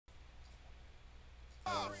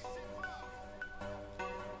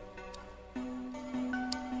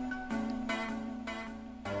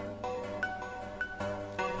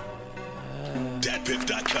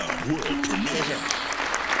Piff.com world premiere.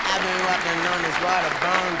 I've been walking on this water,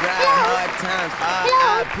 bone dry, hard times,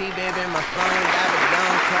 R.I.P. baby, my phone died, but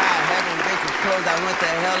don't cry. Having bitches close, I went to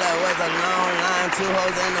hell, that was a long line. 2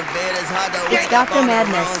 hoes in the bed, it's hard to wake up on the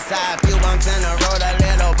wrong side. Few bumps in the road, a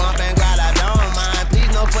little bump and grind, I don't mind.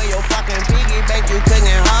 Please no for your fucking piggy bank, you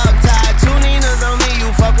couldn't hog tie. 2 Ninas on me,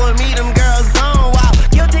 you fuck with me, them girls gone wild.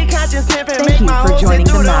 Guilty conscience pimpin', make my hoes sit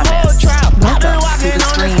through the whole trial. I've been walking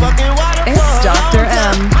on this fucking water for a long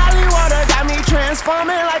time. Hollywater got me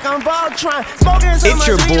transforming like I'm Voltron. It's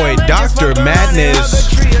your boy, Dr. Madness,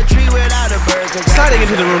 sliding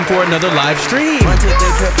into the room for another live stream.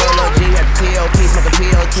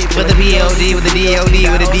 With the POD, with the DOD,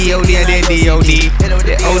 with the DOD, I did DOD.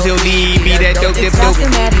 The OZOD, be that dope, dip, dope,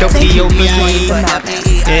 dope, DOD.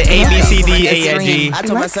 ABCD,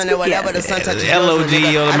 LOD,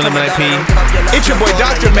 LMNIP. It's your boy,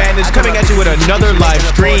 Dr. Madness, coming at you with another live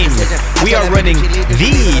stream. We are running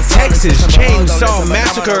the Texas Chain Saw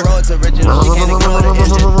Massacre.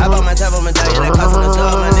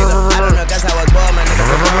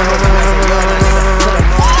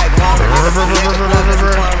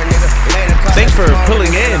 Thanks for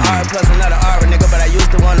pulling in.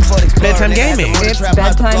 Bedtime gaming. It's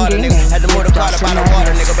bedtime gaming. Had to move the car up out of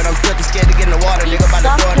water, nigga, but I'm still too scared to get in the water, nigga. About to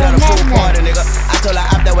throw another full party, nigga. I told her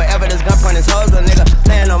out there wherever this gun point is hoes, nigga.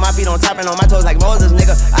 Laying on my feet on top and on my toes like Moses,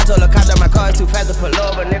 nigga. I told her cop that my car is too fast to pull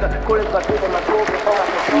over, nigga. Coolest but people my cool before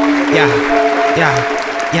Yeah.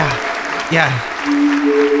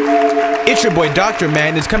 It's your boy Dr.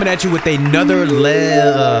 Madness coming at you with another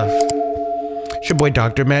It's your boy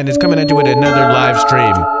Dr. Madness coming at you with another live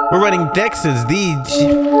stream. We're running Texas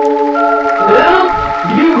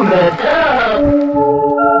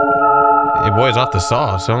Hey boy's off the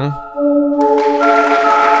sauce, huh?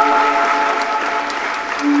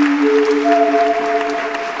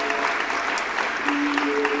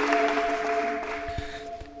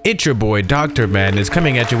 It's your boy Dr. Madness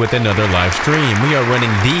coming at you with another live stream. We are running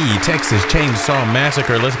the Texas Chain Saw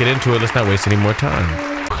Massacre. Let's get into it. Let's not waste any more time.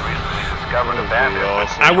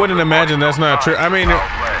 I wouldn't imagine that's not true. I mean,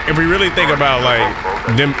 if we really think about like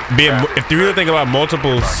them being, if you really think about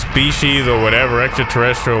multiple species or whatever,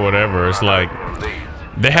 extraterrestrial or whatever, it's like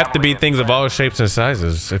they have to be things of all shapes and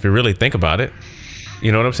sizes. If you really think about it,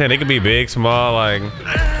 you know what I'm saying? They can be big, small, like.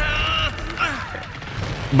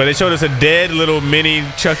 But they showed us a dead little mini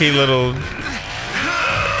Chucky little.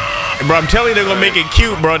 Bro, I'm telling you, they're gonna make it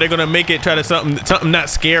cute, bro. They're gonna make it try to something not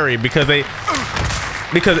scary because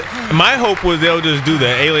my hope was they'll just do the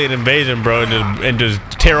alien invasion, bro, and just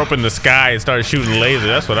tear open the sky and start shooting lasers.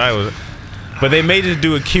 That's what I was. But they may just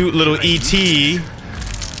do a cute little ET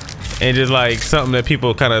and just like something that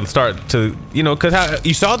people kind of start to, you know, cause how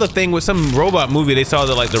you saw the thing with some robot movie. They saw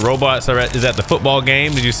that like the robots is at the football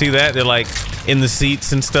game. Did you see that? They're like in the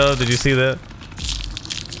seats and stuff. Did you see that?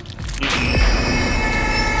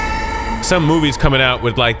 Some movies coming out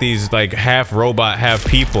with like these like half robot, half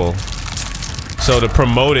people. So to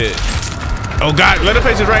promote it. Oh God,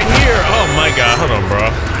 Leatherface is right here. Oh my God, hold on, bro.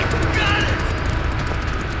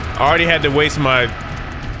 I already had to waste my.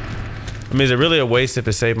 I mean, is it really a waste if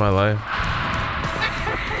it saved my life?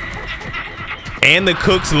 And the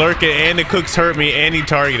cook's lurking, and the cook's hurt me, and he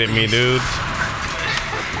targeted me, dude.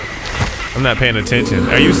 I'm not paying attention.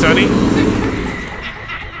 Are you Sonny?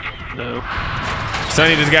 No.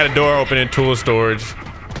 Sonny just got a door open in tool storage.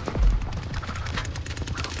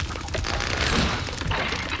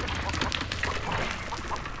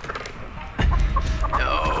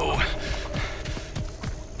 No.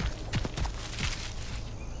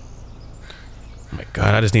 Oh my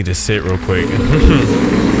God, I just need to sit real quick.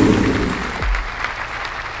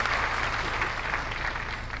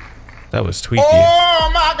 That was tweaky. Oh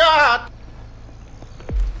my God!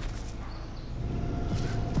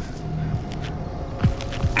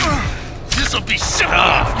 This'll be so.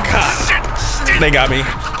 Oh God! They got me.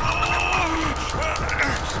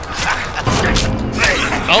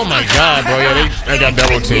 Oh my God, bro! Yeah, I got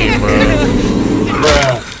double teamed, bro.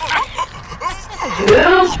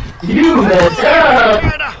 You messed up!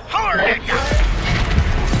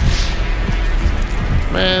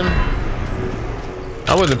 Man,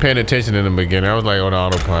 I wasn't paying attention in the beginning. I was like on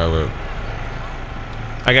autopilot.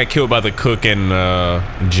 I got killed by the cook and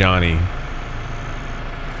Johnny.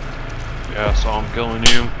 Yeah, I saw him killing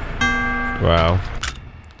you. Wow.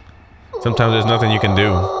 Sometimes there's nothing you can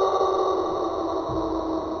do.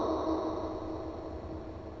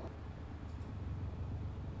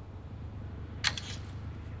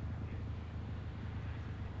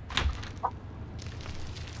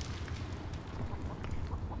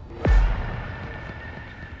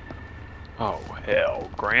 Oh hell,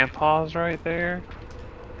 Grandpa's right there.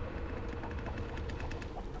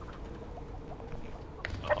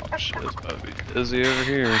 Oh shit, it's about to be busy over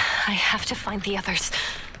here. I have to find the others.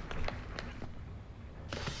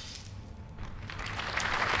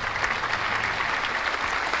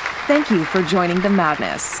 Thank you for joining the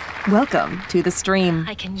madness. Welcome to the stream.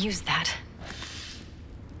 I can use that.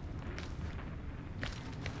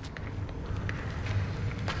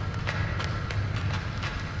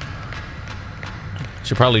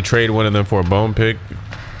 Should probably trade one of them for a bone pick.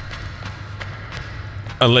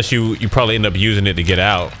 Unless you probably end up using it to get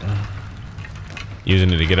out.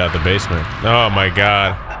 Using it to get out the basement. Oh my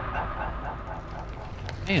god.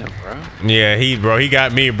 Damn, bro. Yeah, he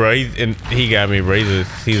got me, bro. He got me, bro.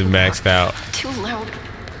 He's maxed out. Too loud.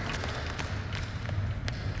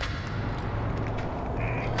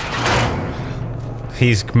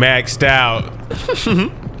 He's maxed out.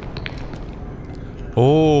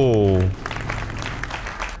 Oh.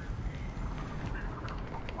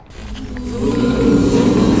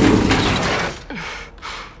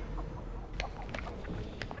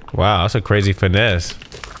 Wow, that's a crazy finesse.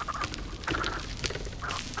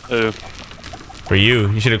 Ooh. For you.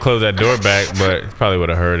 You should have closed that door back, but probably would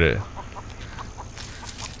have heard it.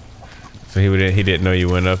 So he didn't know you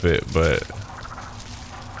went up it, but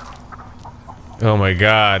oh my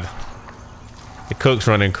god. The cook's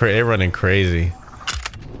they're running crazy.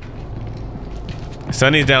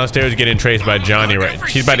 Sunny's downstairs getting traced by Johnny, right?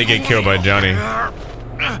 She's about to get killed by Johnny.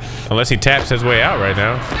 Unless he taps his way out right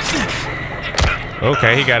now.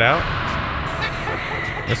 Okay, he got out.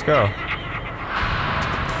 Let's go.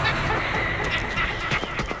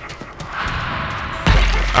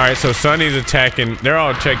 All right, so Sunny's attacking. They're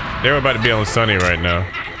about to be on Sunny right now.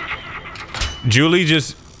 Julie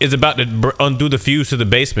just is about to undo the fuse to the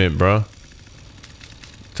basement, bro.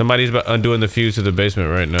 Somebody's about undoing the fuse to the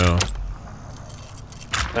basement right now.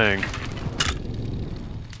 Dang.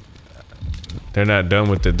 They're not done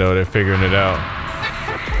with it though. They're figuring it out.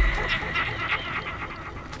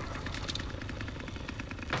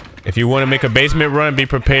 If you want to make a basement run, be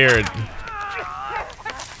prepared.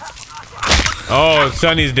 Oh,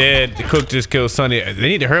 Sunny's dead. The cook just killed Sunny. They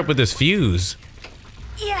need to hurry up with this fuse.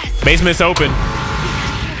 Yes. Basement's open.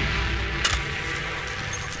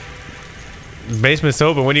 Basement's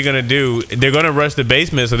open. What are you gonna do? They're gonna rush the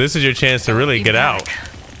basement, so this is your chance to really get out.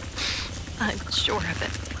 I'm sure of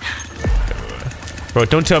it. Bro,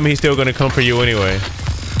 don't tell me he's still gonna come for you anyway.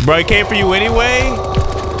 Bro, he came for you anyway?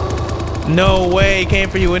 No way, he came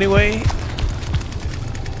for you anyway?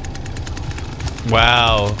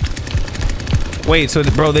 Wow. Wait, so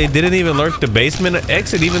bro, they didn't even lurk the basement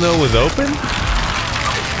exit even though it was open?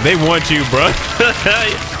 They want you, bro.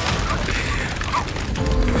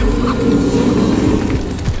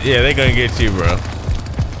 Yeah, they're gonna get you, bro.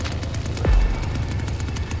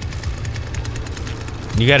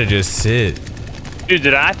 You gotta just sit.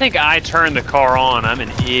 Dude, I think I turned the car on. I'm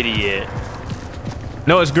an idiot.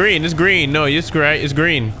 No, it's green. It's green. No, it's right. It's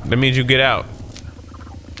green. That means you get out.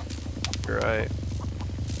 You're right.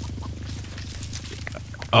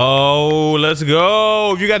 Oh, let's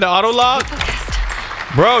go. You got the auto lock?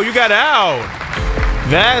 Bro, you got out.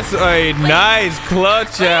 That's a nice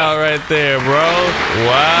clutch out right there, bro.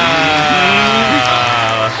 Wow.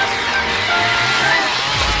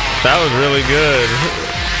 That was really good.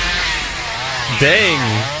 Dang.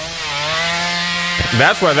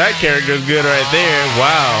 That's why that character's good right there.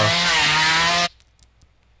 Wow.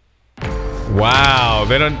 Wow.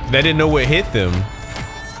 They didn't know what hit them.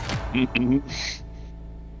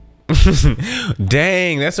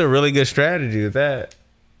 Dang, that's a really good strategy with that.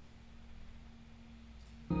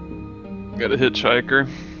 Got a hitchhiker.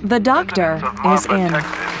 The doctor is in.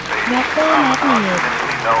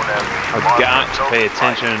 I've got to pay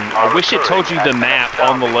attention. I wish it told you the map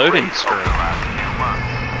on the loading screen.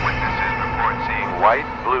 White,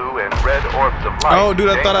 blue, and red orbs of light. Oh, dude,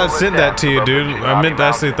 I thought I sent that to you, dude. I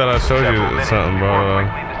actually thought I showed you something, bro.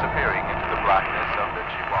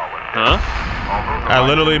 Huh? I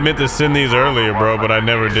literally meant to send these earlier, bro, but I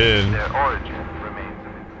never did.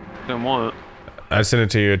 Then what? I sent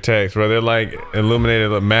it to your text, bro. They're like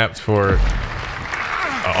illuminated maps for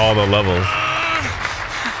all the levels.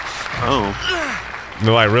 Oh.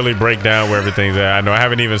 They like really break down where everything's at. I know I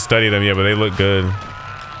haven't even studied them yet, but they look good.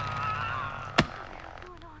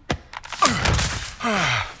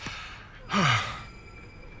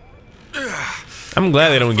 I'm glad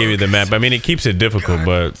they don't give you the map. I mean, it keeps it difficult,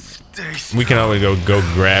 but we can always go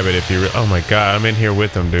grab it if you. Oh my god, I'm in here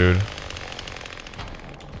with them, dude.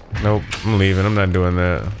 Nope, I'm leaving. I'm not doing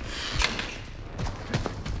that.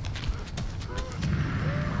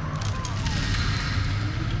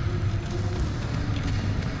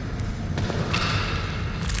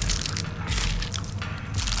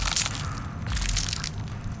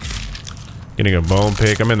 Getting a bone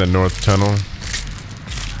pick. I'm in the north tunnel.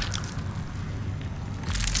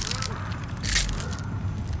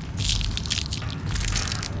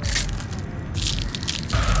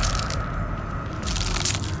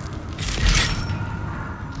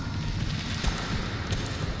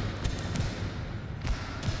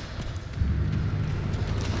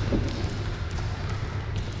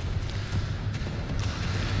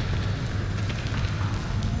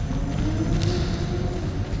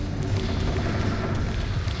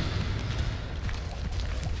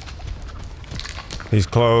 He's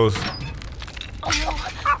close. Oh no.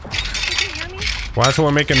 You can hear me? Why is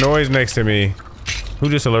someone making noise next to me? Who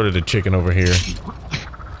just alerted the chicken over here?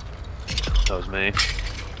 That was me.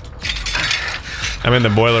 I'm in the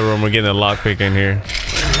boiler room. We're getting a lockpick in here.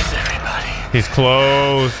 Where is everybody? He's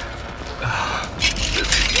close.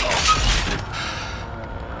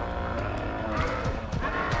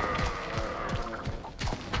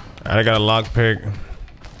 I got a lockpick.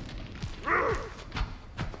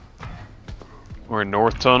 We're in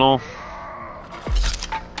North Tunnel.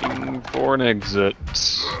 Looking for an exit.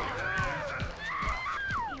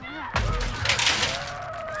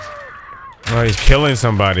 Oh, he's killing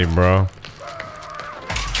somebody, bro.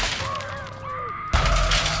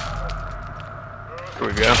 Here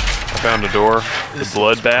we go. I found a door. The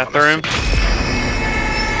blood bathroom.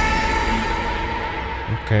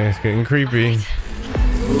 Okay, it's getting creepy.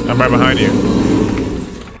 I'm right behind you.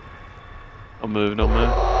 I'll move, don't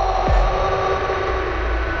move.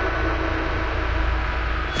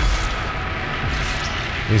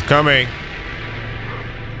 He's coming.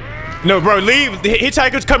 No, bro, leave. The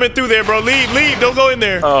hitchhiker's coming through there, bro. Leave, leave. Don't go in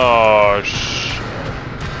there. Oh,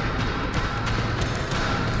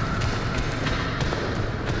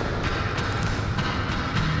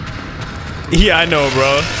 Yeah, I know,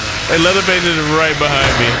 bro. That leatherface is right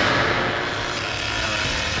behind me.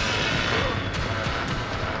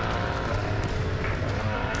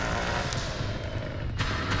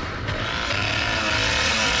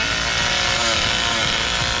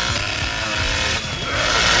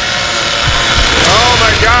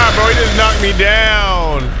 God, bro, he just knocked me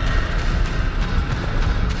down.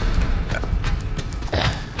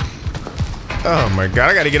 Oh my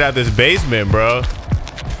God, I gotta get out of this basement, bro.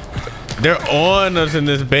 They're on us in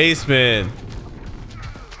this basement.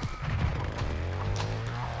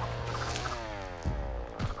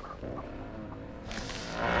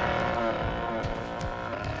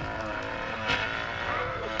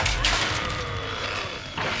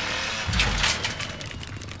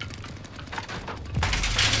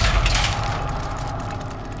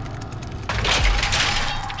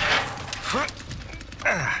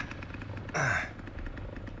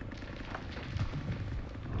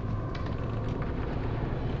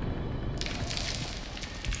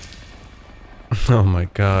 Oh my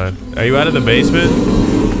God. Are you out of the basement?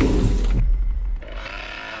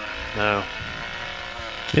 no.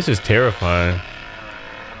 This is terrifying.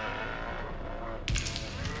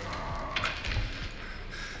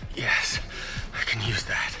 Yes, I can use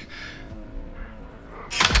that.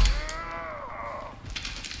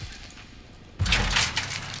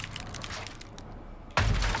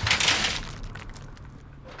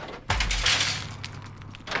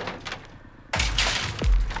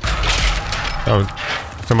 Oh,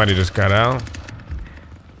 somebody just got out.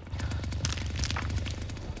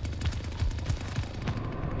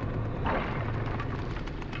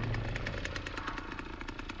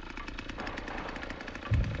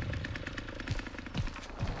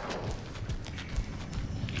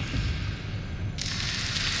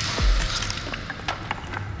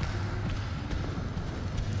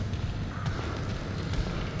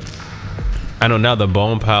 I know now the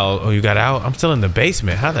bone pile. Oh, you got out? I'm still in the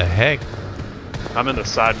basement. How the heck? I'm in the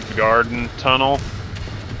side garden tunnel.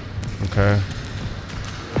 Okay.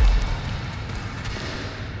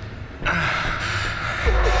 I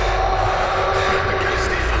gotta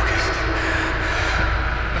stay focused.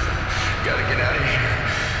 Gotta get out of here.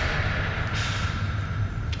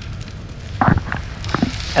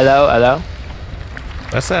 Hello, hello.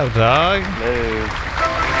 What's up, dog? No.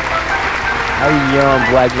 How you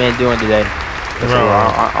young black man doing today? Bro.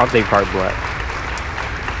 I'll take part black.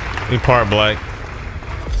 You part black.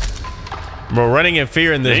 Bro, running in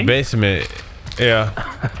fear in this Me? basement. Yeah.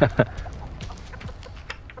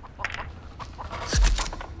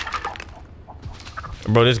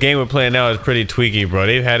 Bro, this game we're playing now is pretty tweaky, bro.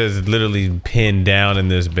 They've had us literally pinned down in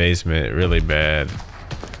this basement really bad.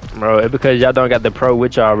 Bro, it's because y'all don't got the pro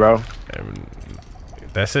with y'all, bro.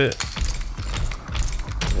 That's it.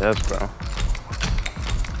 Yes, bro.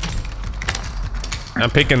 I'm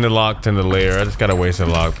picking the lock in the lair. I just gotta waste a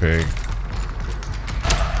lock pick.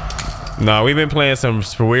 Nah, we've been playing some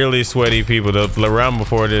really sweaty people. The round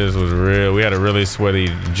before this was real. We had a really sweaty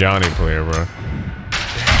Johnny player, bro.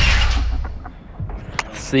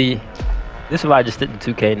 See, this is why I just did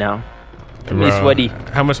the 2K now. Bro, Be sweaty.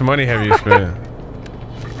 How much money have you spent?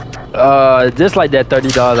 Just like that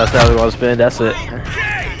 $30 I said I was gonna spend. That's it.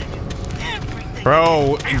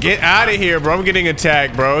 Bro, get out of here, bro. I'm getting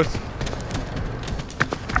attacked, bro.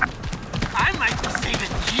 I might be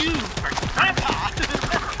saving you for Grandpa.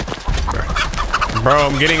 Bro,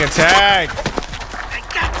 I'm getting attacked. I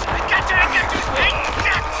got you, I got you, I got you, I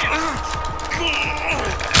got you.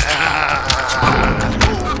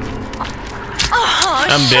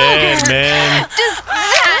 I'm dead, man. Does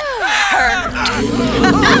that hurt?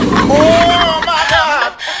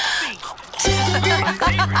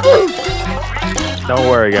 Don't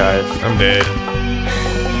worry, guys. I'm dead.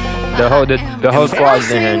 The whole squad's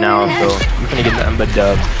in here now, so I'm gonna get nothing but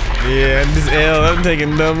dubs. Yeah, this L. I'm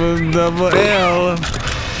taking double L.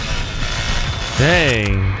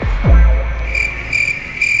 Dang.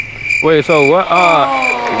 Wait, so what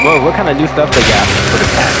kind of new stuff they got for the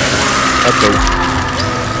pack?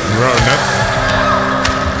 Bro, that's...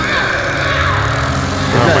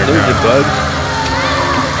 Isn't that new to bugs?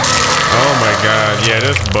 Oh my god, yeah,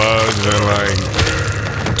 there's bugs and like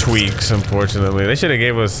tweaks, unfortunately. They should have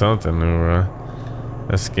gave us something new, bro.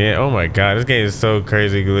 A skin. Oh my god, this game is so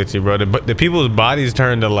crazy glitchy, bro. The people's bodies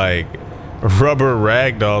turn to like rubber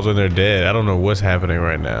rag dolls when they're dead. I don't know what's happening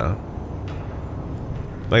right now.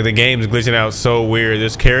 Like the game's glitching out so weird.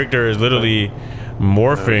 This character is literally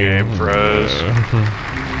morphing. Game froze.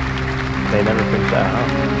 They never fixed that, huh?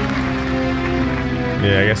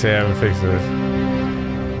 Yeah, I guess they haven't fixed this.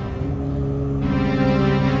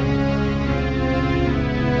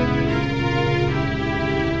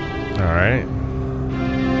 All right.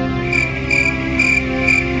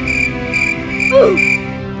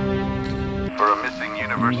 For a missing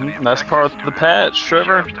university of That's part of the patch, Trevor.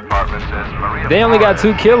 Sheriff's Department says Maria They only got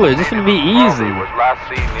Flores 2 killers. This should be easy. was last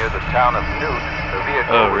seen near the town of Newt. The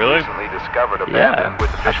vehicle Oh, really? was recently discovered Yeah, abandoned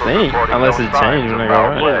with I officials think. reporting Unless no it signs changed of when I foul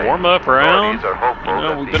got play. Little warm-up round. Authorities are hopeful You know,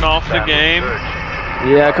 that we've the been off the family game. search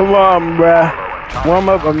Yeah, come on, bruh. Warm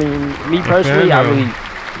up. I mean, me personally, I really.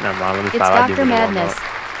 Never mind. Let me It's stop. I do Dr. really warm Madness. up.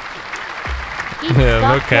 Yeah,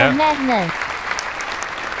 no cap. Madness.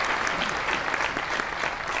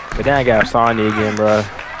 But then I got Sonny again, bro.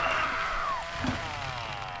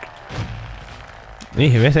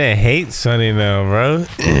 They say hate Sonny now, bro. Used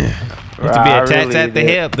to be I attached really at the did.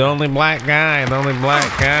 hip. The only black guy. The only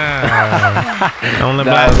black guy. The only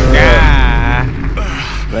Nah, black bro. guy.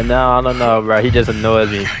 But now I don't know, bro. He just annoys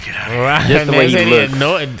me. Right, Just the way he said looks.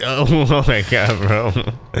 annoyed. Oh my god, bro.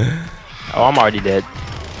 Oh, I'm already dead.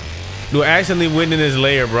 You accidentally went in his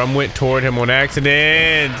lair, bro. I went toward him on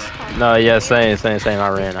accident. No, yeah, same. I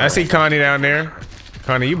ran. I see Connie down there.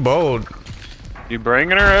 Connie, you bold. You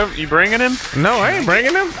bringing her over? You bringing him? No, I ain't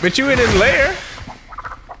bringing him. But you in his lair.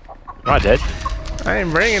 Am I dead? I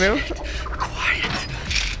ain't bringing him.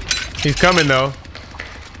 He's coming though.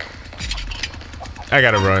 I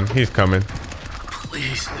gotta run. He's coming.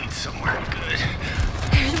 Please lead somewhere good.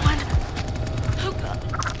 There's one. Oh god.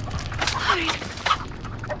 Hide.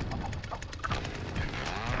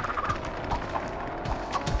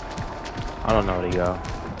 I don't know where to go.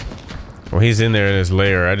 Well, he's in there in his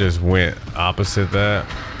lair. I just went opposite that.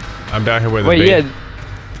 I'm down here where the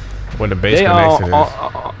where the base They connection is.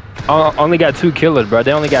 only got 2 killers, bro.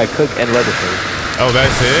 They only got Cook and Leatherface. Oh,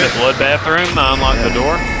 that's The it? blood bathroom. I unlocked the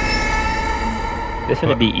door. This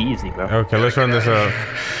gonna be easy, bro. Okay, let's run this up.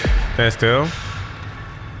 Stand still.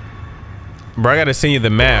 Bro, I gotta send you the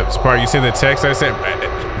maps. Park, you see the text I sent?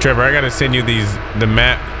 Trevor, I gotta send you the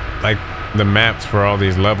maps for all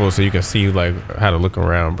these levels so you can see like how to look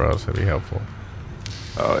around, bro. So it'll be helpful.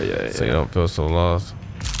 Oh yeah. So you don't feel so lost.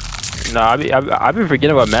 No, I been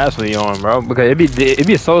forgetting what maps we on, bro. Because it'd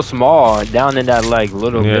be so small down in that like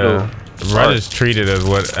little middle. Bro, I just treat it as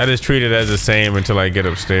the same until I get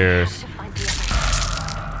upstairs.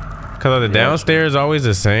 Cause are the downstairs always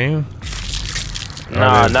the same?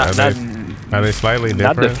 Nah, Are they slightly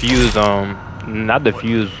different? not the fuse not the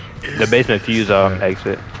fuse, the basement fuse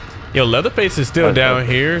exit. Yo, Leatherface is still down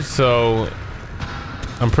here, so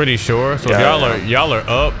I'm pretty sure. So if y'all are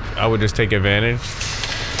up, I would just take advantage.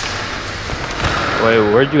 Wait,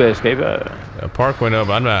 where'd you escape at? Park went up.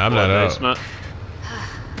 I'm not up. Basement.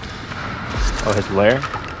 Oh, his lair.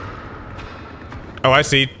 Oh, I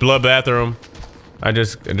see. Blood bathroom. I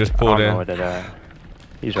just pulled I don't know in. where that.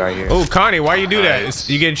 He's right here. Oh, Connie, why you do that?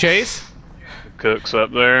 You getting chased? Cook's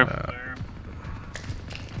up there.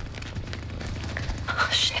 Oh,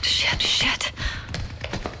 shit.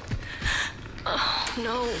 Oh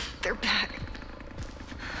No, they're back.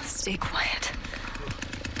 Stay quiet.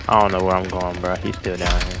 I don't know where I'm going, bro. He's still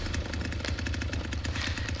down here.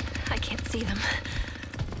 I can't see them.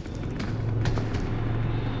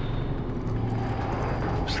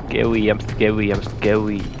 I'm scary. I'm scary. I'm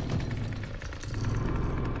scary.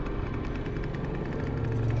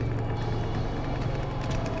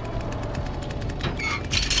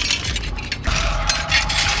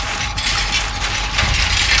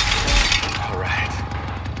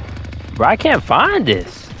 Bro, I can't find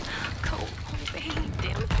this.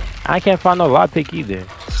 I can't find no lockpick either.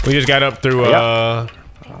 We just got up through Me,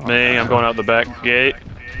 I'm going out the back gate.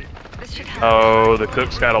 Oh, the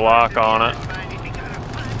cook's got a lock on it.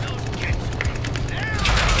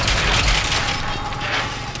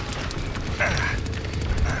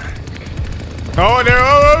 Oh, they're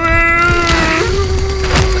over here.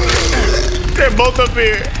 They're both up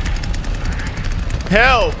here.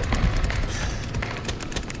 Help.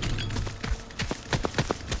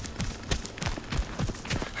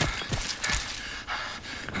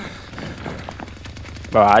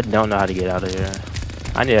 Bro, I don't know how to get out of here.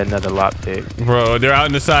 I need another lockpick. Bro, they're out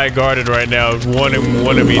in the side garden right now. One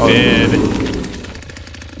of me dead.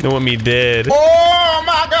 They want me dead. Oh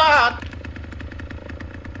my God!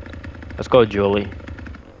 Let's go, Julie.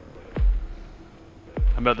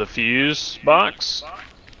 How about the fuse box?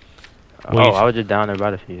 Oh, I was just down there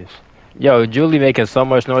by the fuse. Yo, Julie making so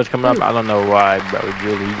much noise coming up. I don't know why, bro.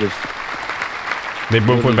 Julie, you just... They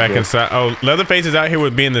both went back inside. Oh, Leatherface is out here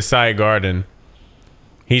with me in the side garden.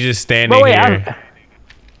 He's just standing here.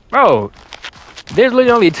 Bro, there's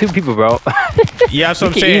literally only 2 people, bro. Yeah, that's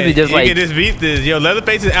what I'm saying. You can just beat this. Yo,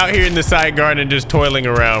 Leatherface is out here in the side garden just toiling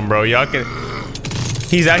around, bro. Y'all can...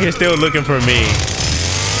 He's out here still looking for me.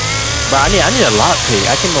 Bro, I need a lockpick.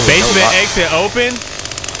 I can't believe Basement exit open?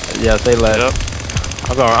 Yeah, say left. Yep.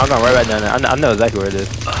 I'm going right back down there. I know exactly where it is.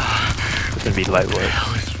 It's gonna be lightweight. What the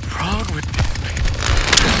hell is wrong with this?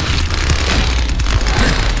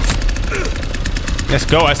 Let's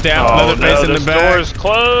go. I stay out. Leatherface in the back. The door's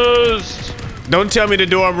closed. Don't tell me the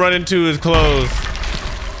door I'm running to is closed.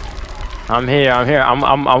 I'm here.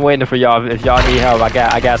 I'm waiting for y'all. If y'all need help,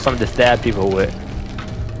 I got something to stab people with.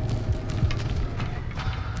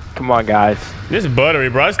 Come on, guys. This is buttery,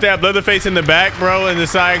 bro. I stabbed Leatherface in the back, bro, in the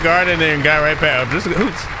side garden, and then got right back.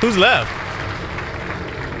 Who's left?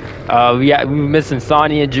 We missing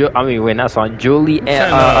Sonny and not Sonny, Julie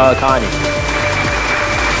and Connie.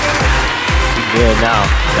 Yeah, now.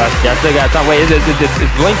 Y'all still got time. Wait, it's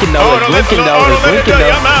blinking though. It's blinking though. It's blinking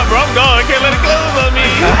though. I'm out, bro. I'm gone. I can't let it close on me.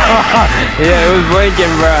 Yeah, it was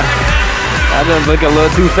blinking, bro. I just blinking a little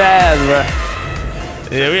too fast, bro.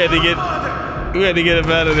 Yeah, we had to get him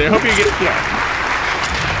out of there. Hope you get.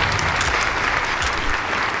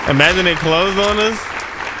 Imagine it closed on us.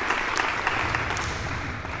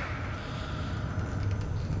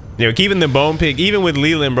 Yo, keeping the bone pick, even with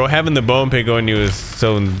Leland, bro, having the bone pick on you is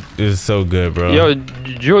so good, bro. Yo,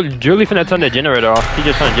 Julie finna turn the generator off. He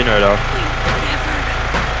just turned the generator off.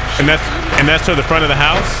 And that's to the front of the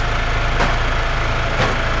house.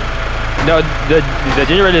 No, the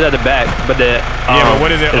generator's at the back, but the but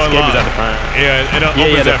what is it? Escape is at the front. Yeah, it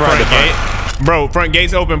opens that front gate. Bro, front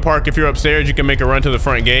gate's open. Park. If you're upstairs, you can make a run to the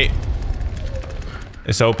front gate.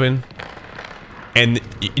 It's open. And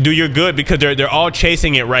you're good because they're all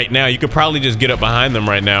chasing it right now. You could probably just get up behind them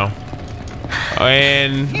right now.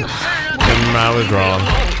 And I was wrong.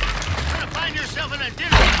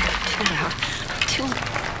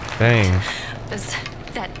 Dang. Was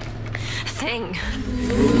that thing?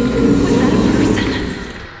 Was that a person?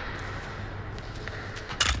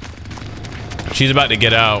 She's about to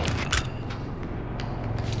get out.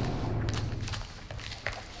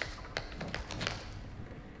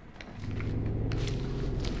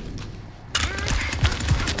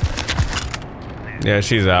 Yeah,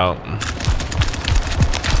 she's out.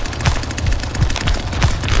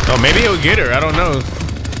 Oh, maybe he'll get her. I don't know.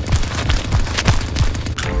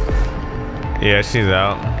 Yeah, she's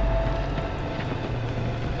out.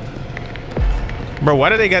 Bro, why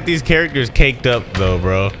do they got these characters caked up though,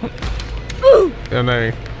 bro? Don't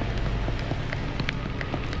know.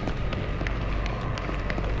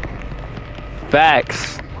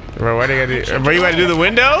 Facts. Bro, why they got to? Bro, you about to do the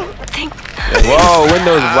window? Whoa,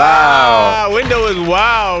 window's wow. Window is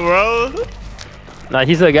wow, bro. Nah,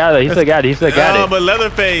 he still got it. He still got it. Oh, but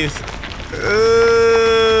Leatherface.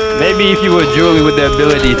 Maybe if you were Julie with the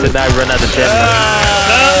ability to not run out of stamina.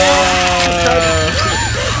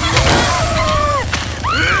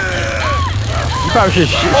 You probably should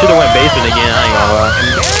have went basement again. I ain't gonna lie.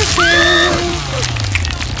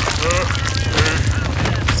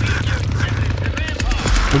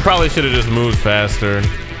 We probably should have just moved faster.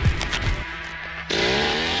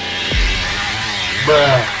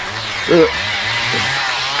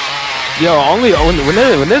 Yo,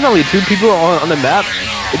 when there's only 2 people on the map,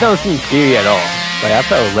 it doesn't seem scary at all. Like I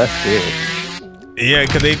felt less scared. Yeah,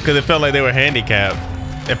 cause it felt like they were handicapped.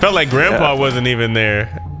 It felt like Grandpa wasn't even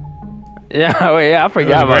there. Yeah, wait, yeah, I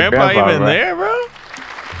forgot about Grandpa. Grandpa even bro. there, bro?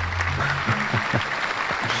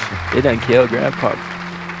 They done killed Grandpa.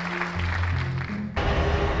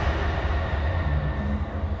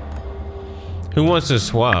 Who wants to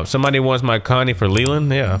swap? Somebody wants my Connie for Leland?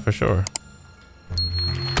 Yeah, for sure.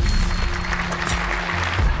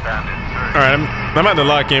 All right, I'm about to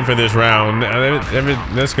lock in for this round.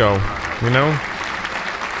 Let's go. You know.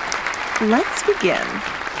 Let's begin.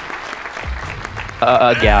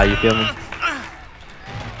 Gal, you feel me?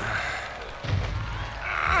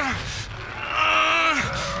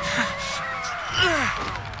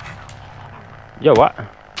 Yo, what?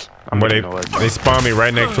 They spawned me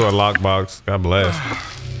right next to a lockbox. God bless.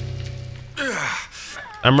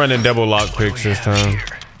 I'm running double lock picks this time.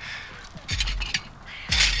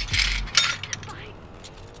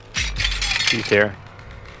 He's here.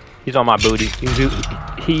 He's on my booty.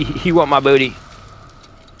 He want my booty.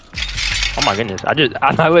 Oh my goodness! I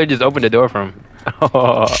literally just opened the door for him.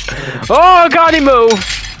 Oh God, he moved.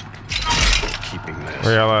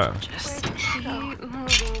 Where y'all at? Just keep moving.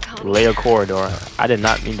 Layer corridor. I did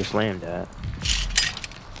not mean to slam that.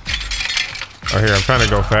 Oh, here, I'm trying to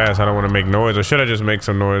go fast. I don't want to make noise. Or should I just make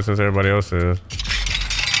some noise since everybody else is?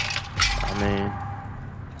 I mean,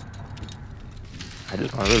 I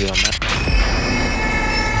just want to really on that.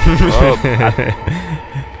 Oh,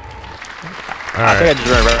 I think I just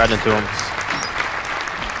ran right into him.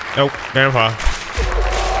 Oh, Grandpa.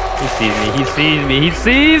 He sees me. He sees me. He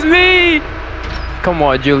sees me. Come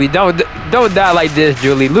on, Julie. Don't die like this,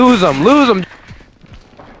 Julie. Lose him. Lose him.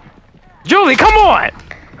 Julie, come on.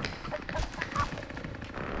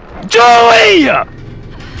 Julie!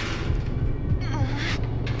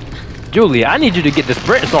 Julie, I need you to get the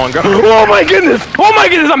sprint song, girl. Oh my goodness! Oh my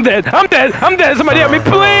goodness! I'm dead! I'm dead! I'm dead! Somebody help me,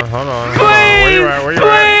 please! Hold on. Please! Where you at? Where you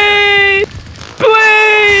please! at?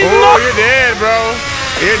 Please! Oh, No! you're dead, bro.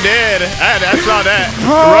 You're dead. I saw that.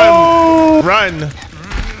 Bro! Run.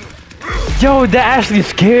 Yo, that actually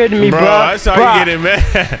scared me, bro. I saw you getting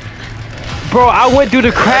mad. Bro, I went through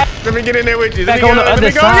the crack. Let me get in there with you. Back on the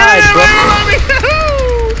other side, bro.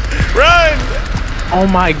 Run! Oh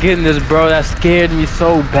my goodness, bro, that scared me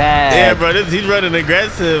so bad. Yeah, bro, he's running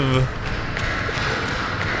aggressive.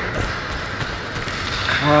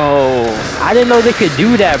 Bro, I didn't know they could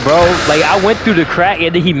do that, bro. Like, I went through the crack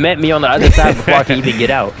and then he met me on the other side before I could even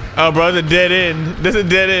get out. Oh, bro, it's a dead end. This is a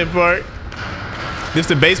dead end part. This is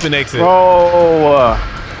the basement exit. Bro,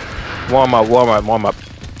 warm up, warm up, warm up.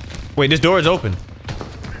 Wait, this door is open.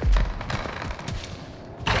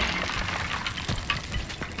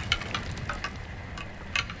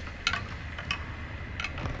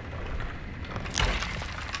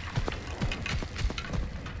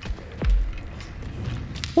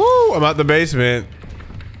 Woo, I'm out the basement.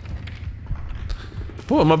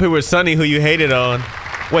 Woo, I'm up here with Sonny, who you hated on.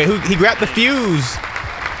 Wait, he grabbed the fuse?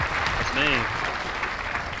 That's me.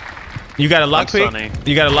 You got a lockpick?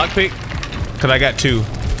 You got a lockpick? Cause I got 2.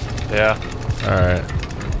 Yeah. All right.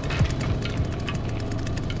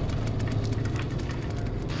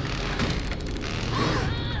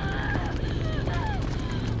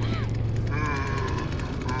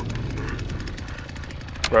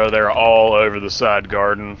 Bro, they're all over the side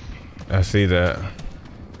garden. I see that.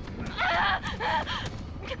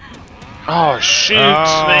 Oh, shoot,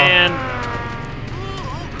 man.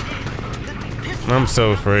 I'm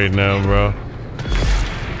so afraid now, bro.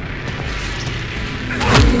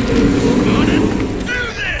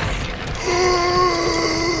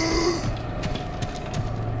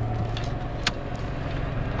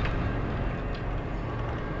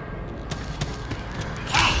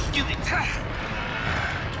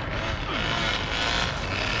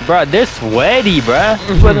 Bro, they're sweaty, bro.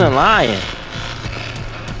 He wasn't lying.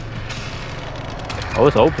 Oh,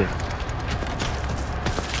 it's open.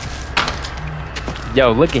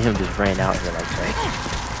 Yo, look at him just ran out here like that.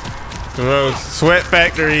 Bro, sweat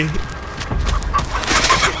factory.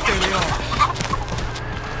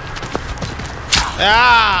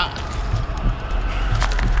 Ah!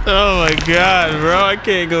 Oh my god, bro, I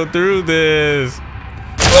can't go through this.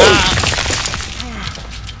 Ah.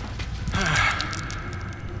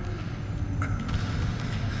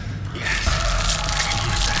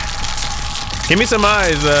 Give me some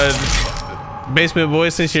eyes, basement boy,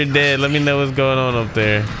 since you're dead. Let me know what's going on up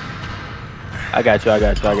there. I got you, I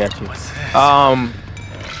got you, I got you.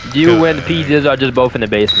 You and PJs are just both in the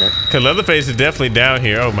basement. Cause Leatherface is definitely down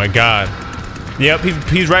here. Oh my god. Yep,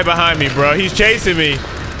 he's right behind me, bro. He's chasing me.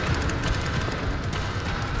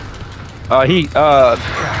 Park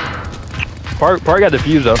got the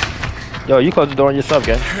fuse though. Yo, you close the door on yourself,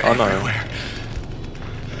 guy. Oh no.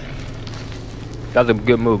 That's a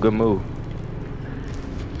good move. Good move.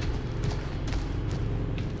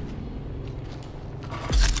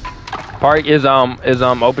 Park is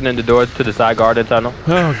opening the door to the side garden tunnel.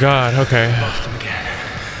 Oh god. Okay.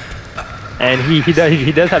 And he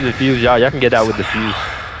does have the fuse, y'all. Y'all can get out with the fuse.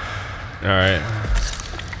 All right.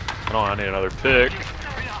 Oh, I need another pick.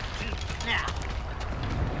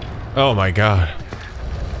 Oh my god.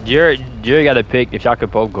 Jerry got a pick. If y'all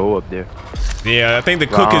could both go up there. Yeah, I think the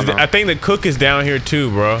cook is. I think the cook is down here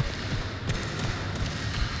too, bro.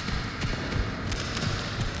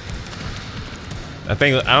 I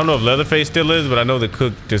don't know if Leatherface still is, but I know the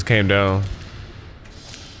cook just came down.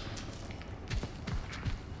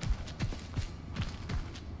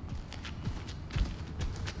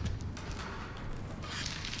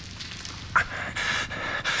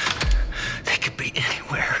 They could be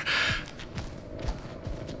anywhere.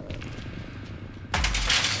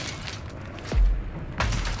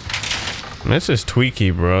 This is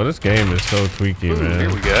tweaky, bro. This game is so tweaky, man. Here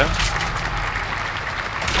we go.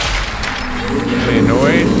 Any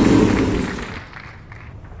noise?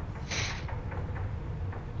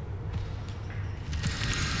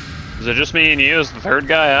 Is it just me and you? Is the third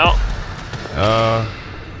guy out?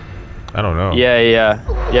 I don't know. Yeah.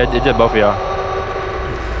 It's just both of y'all.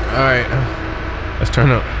 All right, let's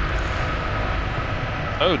turn up.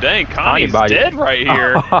 Oh dang, Connie's body. dead right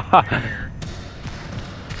here.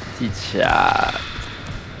 Teacher.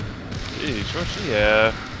 Jeez, where's she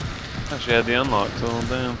at? Oh, she had the unlocks on,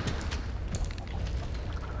 damn.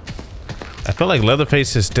 I feel like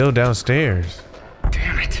Leatherface is still downstairs.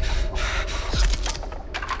 Damn it.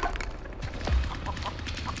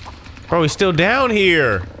 Bro, he's still down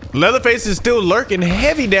here. Leatherface is still lurking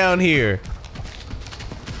heavy down here.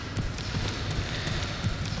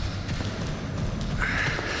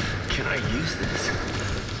 Can I use this?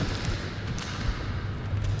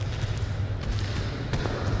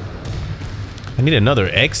 I need another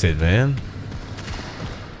exit, man.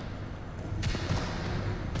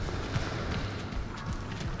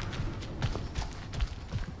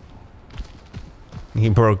 He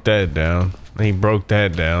broke that down. He broke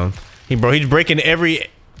that down. He's breaking every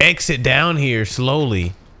exit down here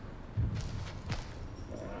slowly.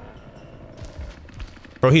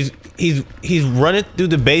 Bro, he's running through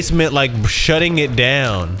the basement like shutting it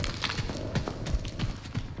down.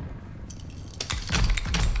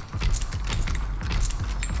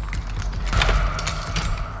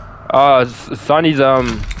 Sonny's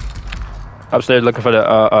upstairs looking for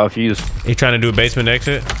the fuse. He trying to do a basement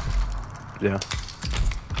exit? Yeah.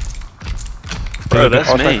 Bro,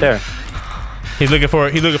 that's me. Right there. He's looking for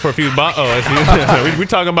a fuse box. Oh, it's you. we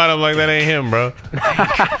talking about him like that ain't him, bro.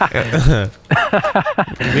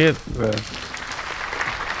 There's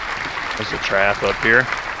a trap up here.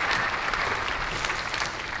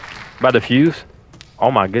 By the fuse?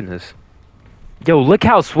 Oh my goodness. Yo, look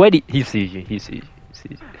how sweaty he sees you. He sees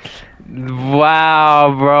you.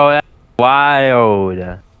 Wow, bro. That's wild.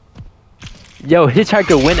 Yo,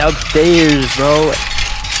 Hitchhiker went upstairs, bro.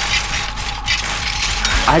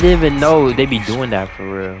 I didn't even know they be doing that for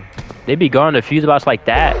real. They be going to fuse box like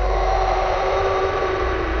that.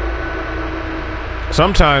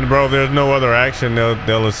 Sometimes, bro, if there's no other action,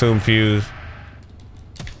 they'll assume fuse.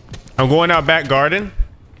 I'm going out back garden.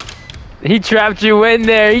 He trapped you in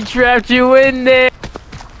there. He trapped you in there.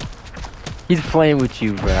 He's playing with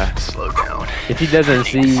you, bruh. Slow down. If he doesn't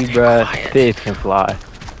see you, bruh, faith can fly.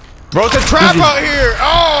 Bro, it's a trap out here.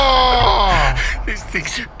 Oh! These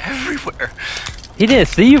things are everywhere. He didn't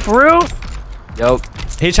see you for real? Yup.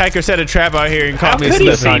 Hitchhiker set a trap out here and How caught me could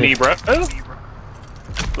he see slipping. me, bro? Oh.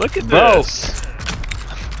 Look at Bro. this.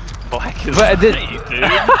 Black as But night, dude.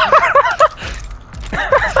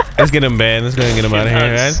 Let's get him banned. Let's go and get him out of here,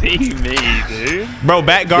 Cannot man. see me, dude. Bro,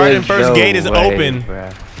 back garden, There's first no gate is way, open.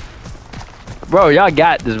 Bro, y'all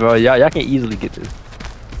got this, bro. Y'all can easily get this.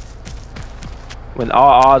 When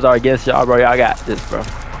all odds are against y'all, bro, y'all got this, bro.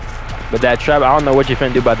 But that trap, I don't know what you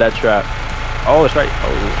finna do about that trap. Oh, it's right.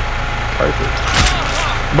 Oh, perfect.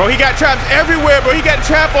 Bro, he got traps everywhere, bro. He got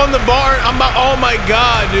trap on the barn. Oh my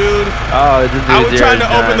god, dude. Oh, this I was trying to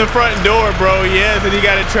open the front door, bro. Yes, and he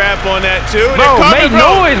got a trap on that too. Bro, make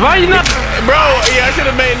noise. Why you not? Bro, yeah, I should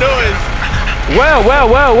have made noise. Well.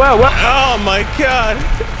 Oh my god.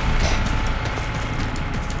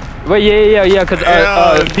 Wait, yeah, cause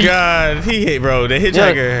oh god, he hit, bro. The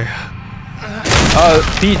hitchhiker.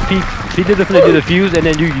 He did the finna do the fuse, and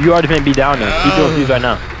then you already finna be down there. He's doing fuse right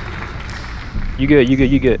now. You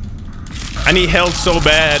good. I need help so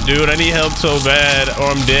bad, dude. I need help so bad, or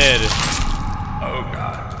I'm dead. Oh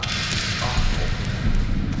God.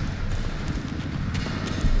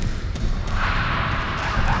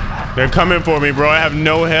 They're coming for me, bro. I have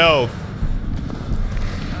no health.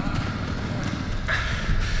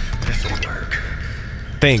 This will work.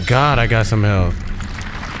 Thank God I got some health.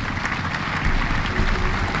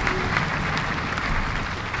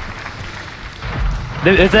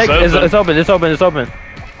 It's open. It's too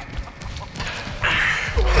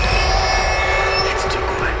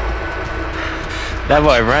quick. That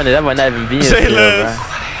boy running. That boy not even being Say still, less.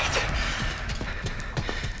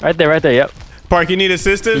 bro. Right there. Yep. Park, you need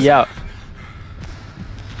assistance? Yeah.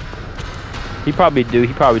 He probably do.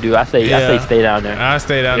 I say stay down there. I'll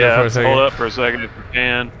stay down there for a second. Hold up for a second if you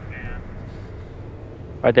can.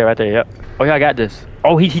 Right there. Yep. Oh yeah, I got this.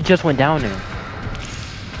 Oh, he just went down there.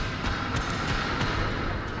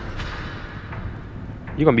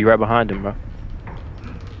 You're gonna be right behind him, bro.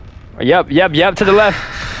 Yep. To the left.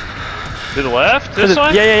 To the left? This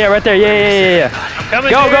one? Yeah. Right there. Yeah. I'm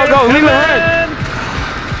coming. Go. Leave it ahead.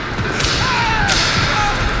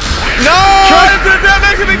 No! Stand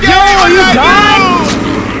next to the gate! Yo, you died?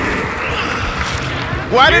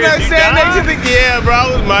 Why did I stand next to the gate? Yeah, bro,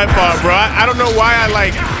 it was my fault, bro. I don't know why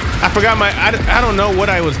I forgot I don't know what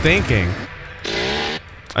I was thinking.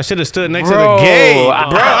 I should have stood next to the gate, bro.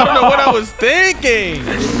 I don't know what I was thinking.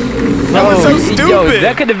 That was so stupid. Yo,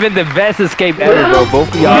 that could have been the best escape ever, bro. Both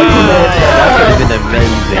of y'all did that. That could have been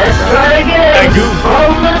amazing, bro. That goof.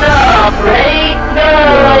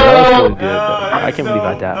 That was so good, bro. I can't believe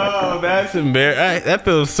I died. Oh, that's embarrassing. That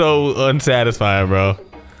feels so unsatisfying, bro.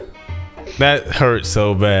 That hurts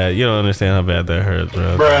so bad. You don't understand how bad that hurts,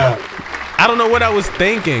 bro. Bruh. I don't know what I was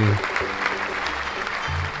thinking.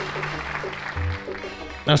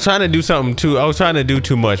 I was trying to do something too. I was trying to do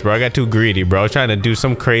too much, bro. I got too greedy, bro. I was trying to do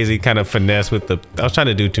some crazy kind of finesse with the. I was trying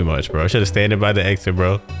to do too much, bro. I should have standed by the exit,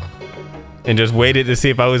 bro, and just waited to see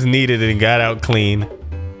if I was needed and got out clean.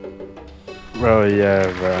 Bro,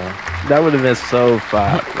 yeah, bro. That would have been so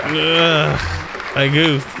fun, bro. I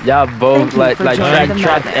goofed. Y'all both like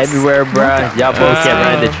traps everywhere, bro. Y'all both kept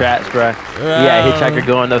running the traps, bro. Yeah, hitchhiker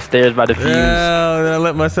going upstairs by the fuse. Oh, then I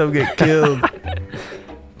let myself get killed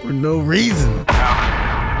for no reason. The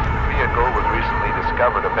vehicle was recently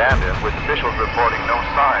discovered abandoned, with officials reporting no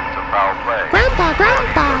signs of foul play. Grandpa.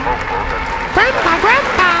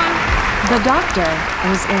 The doctor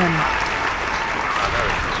is in.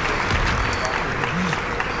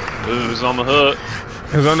 Who's on the hook?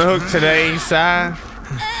 Who's on the hook today, Si?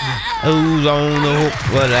 Who's on the hook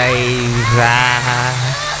today,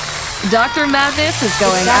 Si? Dr. Madness is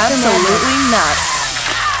going absolutely nuts.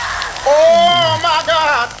 Oh my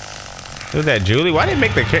God! Who's that, Julie? Why did they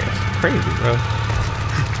make the crazy, bro?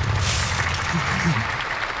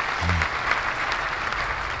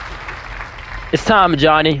 It's time,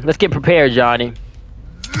 Johnny. Let's get prepared, Johnny.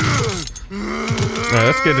 Right,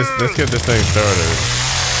 let's get this thing started.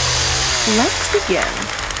 Let's begin.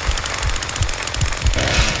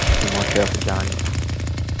 Be more careful, Johnny.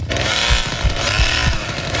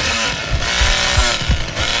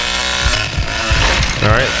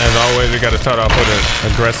 Alright, as always, we gotta start off with an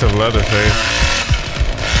aggressive leatherface.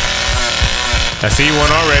 I see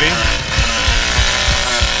one already.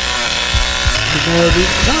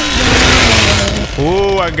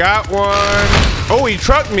 Ooh, I got one. Oh, he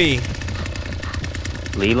trucked me.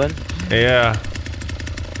 Leland? Yeah.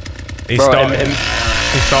 He Bro, stalled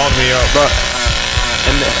me up. Bro,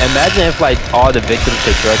 imagine if like all the victims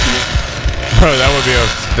could truck you. Bro,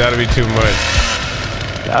 that'd be too much.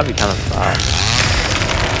 That'd be kind of fun.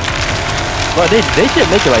 Bro, they should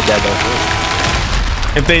make it like that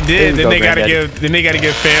though. If they did, then they gotta give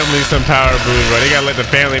families some power boost, bro. They gotta let the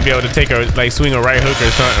family be able to take swing a right hook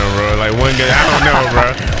or something, bro. Like one good, I don't know,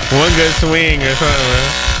 bro. One good swing or something, bro.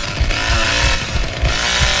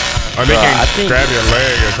 Or they can grab your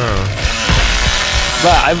leg or something.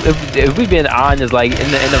 But if we've been honest, like in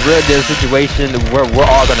the real deal situation, we're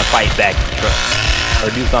all gonna fight back or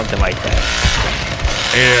do something like that.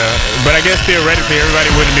 Yeah, but I guess theoretically everybody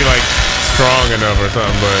wouldn't be like strong enough or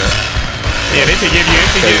something. But yeah, they should give you.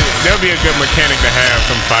 There'll be a good mechanic to have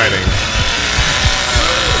some fighting.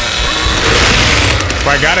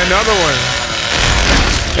 But I got another one.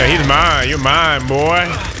 Yeah, he's mine. You're mine, boy.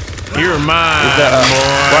 You're mine, boy.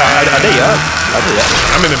 Are they up?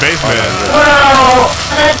 I'm in the basement. Wow!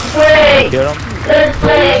 Let's play! Let's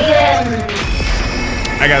play again!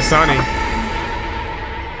 I got Sonny.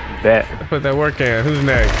 Bet. Put that work in. Who's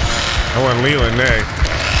next? I want Leland next.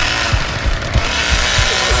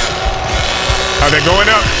 Oh, they're going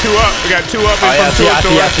up. 2 up. We got 2 up Oh, and yeah,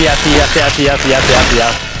 from 2 up.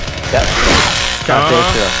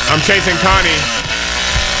 I'm chasing Connie.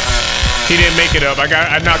 She didn't make it up.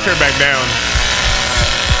 I knocked her back down.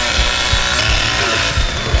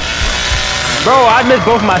 Bro, I missed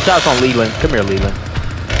both my shots on Leland. Come here, Leland.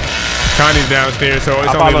 Connie's downstairs, so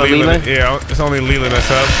it's only Leland. Yeah, it's only Leland us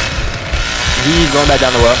up. He's going back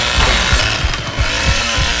down the well.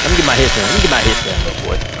 Let me get my hits in. Little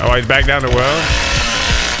boy. Oh, he's back down the well.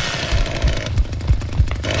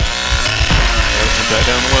 Back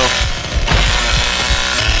down the well.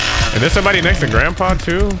 And there's somebody next to Grandpa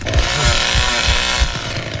too.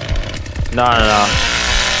 No.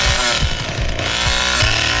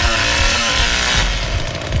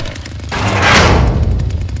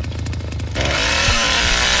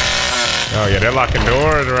 Oh yeah, they're locking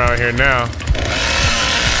doors around here now.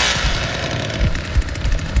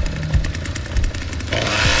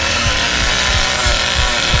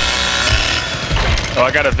 Oh,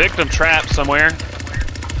 I got a victim trapped somewhere.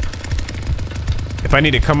 If I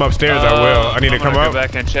need to come upstairs, I will. I need to come up. Go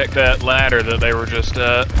back and check that ladder that they were just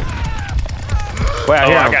Wait,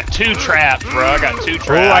 I got 2 traps, bro. I got 2 traps.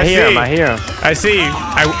 Oh, I hear him. I see.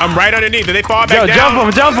 I'm right underneath. Did they fall back down? Jump him.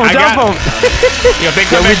 Yo, if they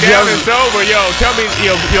come back down, it's over. Yo, tell me,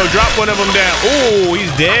 yo, drop one of them down. Ooh,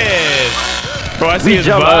 he's dead. Bro, I see his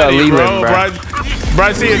body, bro. Bro,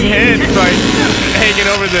 I see his head like hanging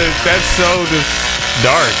over the. That's so just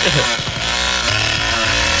dark.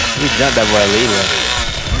 We jumped that boy Leland.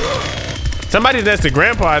 Somebody's next to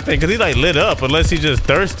Grandpa, I think, because he's like lit up, unless he's just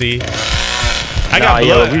thirsty. I got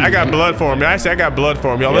blood. I got blood for him. Actually, I got blood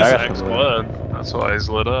for him. Y'all listen. Blood. That's why he's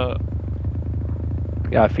lit up. We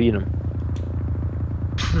gotta feed him.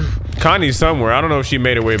 Connie's somewhere. I don't know if she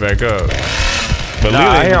made her way back up. But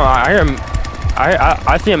I hear him.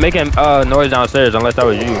 I see him making noise downstairs. Unless that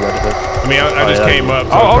was you, bro. I mean, I just came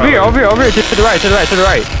up. So over here. To the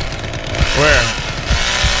right. Where?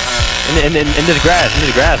 In this grass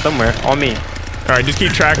somewhere on me. All right, just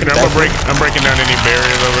keep tracking her. I'm breaking down any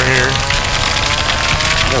barriers over here.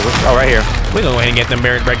 Oh, right here. We're gonna go ahead and get them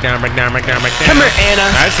barriers. Break down. Come here, Anna.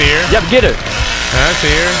 I see her. Yep, get her. I see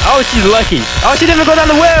her. Oh, she's lucky. Oh, she didn't even go down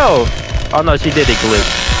the well. Oh no, she did it glitch.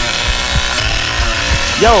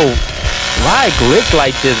 Yo, why glitch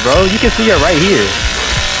like this, bro? You can see her right here.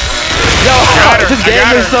 Yo, this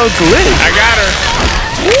game is so glitch. I got her.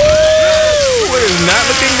 Woo! It is not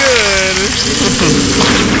looking good.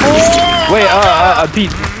 Wait,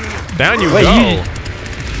 Pete. Down you go.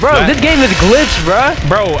 Bro, this game is glitched, bro.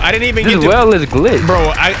 Bro, I didn't even get to... well is glitched.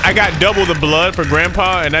 Bro, I got double the blood for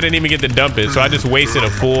Grandpa, and I didn't even get to dump it, so I just wasted a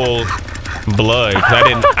full blood.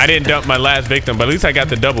 I didn't dump my last victim, but at least I got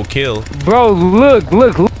the double kill. Bro, look.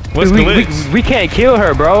 What's glitch? We can't kill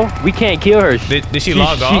her, bro. We can't kill her. Did she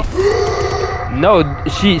log off? No,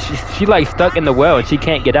 she like stuck in the well and she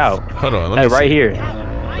can't get out. Hold on, let me right see. here.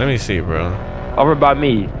 Let me see, bro. Over by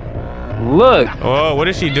me. Look. Oh, what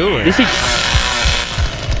is she doing?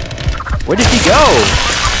 Where did she go?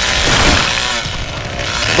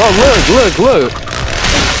 Bro, look.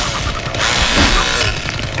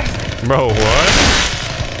 Bro, what?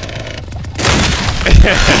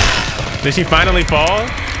 Did she finally fall?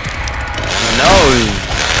 No.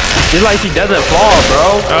 It's like she doesn't fall,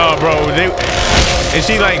 bro. Oh, bro. Is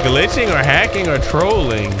she like glitching or hacking or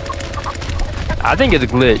trolling? I think it's a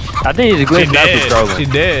glitch. I think it's a glitch, not she's trolling. She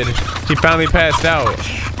did. She finally passed out.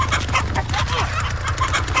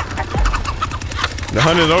 The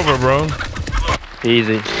hunt is over, bro.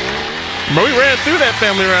 Easy. Bro, we ran through that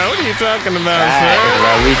family round. What are you talking about, sir?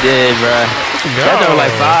 Bro, we did, bro. That took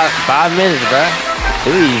like five minutes, bro.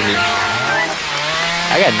 Too easy.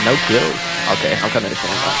 I got no kills. Okay, I'm coming to the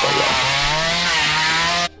same time, yeah.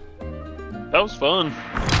 That was fun.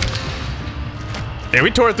 Yeah,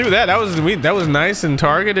 we tore through that. That was nice and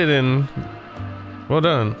targeted and well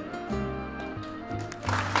done.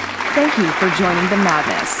 Thank you for joining the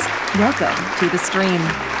madness. Welcome to the stream.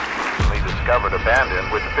 Discovered abandoned,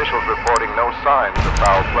 with officials reporting no signs of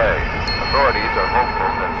foul play. Authorities are hopeful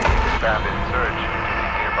that the expanded search into the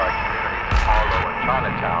nearby communities of Harlow and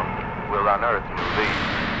Chinatown will unearth new leads.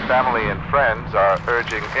 Family and friends are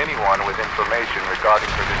urging anyone with information regarding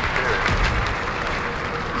her disappearance.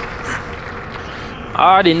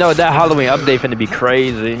 I already know that Halloween update finna be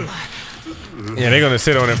crazy. Yeah, they're gonna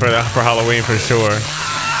sit on it for Halloween for sure.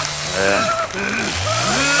 Yeah.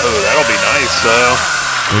 Oh, that'll be nice, though.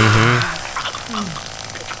 Mm-hmm.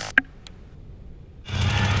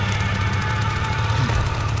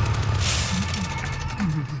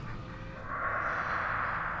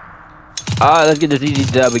 Let's get this easy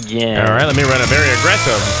dub again. All right, let me run a very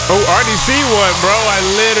aggressive. Oh, already see one, bro. I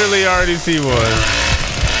literally already see one.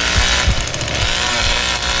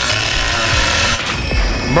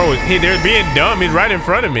 Bro, they're being dumb. He's right in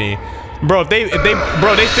front of me. Bro, they still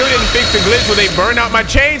didn't fix the glitch where they burned out my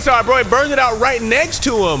chainsaw, bro. It burned it out right next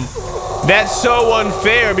to him. That's so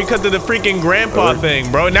unfair because of the freaking grandpa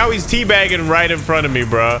thing, bro. Now he's teabagging right in front of me,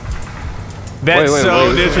 bro. That's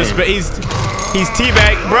so disrespectful. He's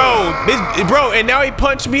teabagging, bro, and now he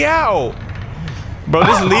punched me out. Bro,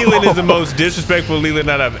 this Leland is the most disrespectful Leland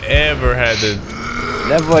that I've ever had to.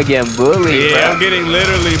 That boy getting bullied, Yeah, bro. I'm getting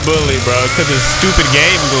literally bullied, bro, because of stupid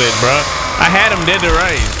game glitch, bro. I had him dead to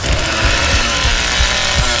rights.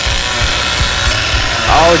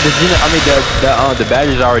 Oh, the badge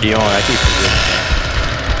is already on. I keep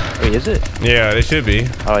forgetting. Wait, is it? Yeah, they should be.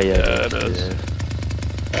 Oh yeah, it is.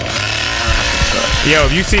 Yo,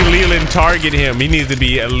 if you see Leland, target him. He needs to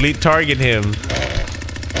be elite. Target him.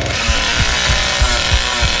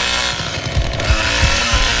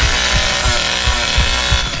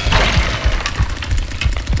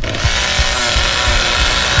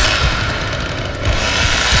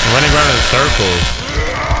 Running around in circles.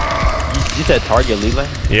 You said target Leland?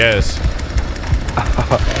 Yes.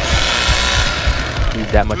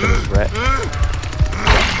 He's that much of a threat.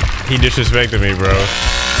 He disrespected me, bro.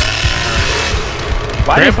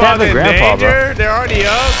 Why did you have a grandpa, bro? They're already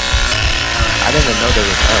up. I didn't even know they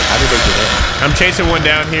were up. How did they get in? I'm chasing one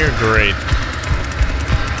down here. Great.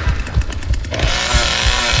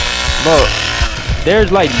 Bro, there's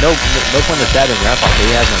like no point of stabbing grandpa, so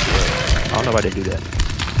he has no blood. I don't know why they do that.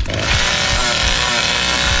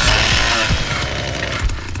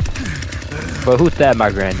 But who stabbed my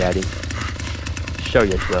granddaddy? Show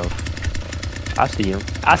yourself. I see him.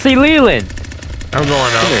 I see Leland. I'm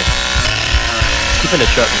going out. Come here. Keep in the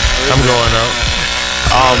truck. I'm going out.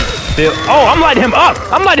 Phil. Oh, I'm lighting him up.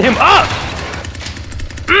 I'm lighting him up.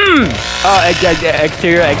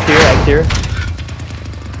 Exterior.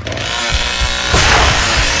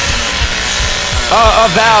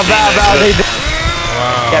 Val. Wow.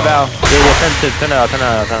 Yeah, Val. Yeah, turn it out.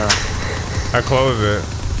 I close it.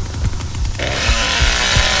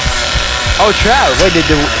 Oh, Trap. Wait,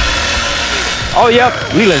 oh, yep.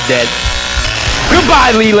 Leland's dead.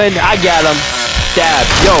 Goodbye, Leland. I got him. Stab.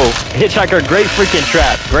 Yo, Hitchhiker, great freaking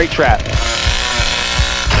trap. Great trap. The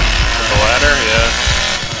ladder, yeah.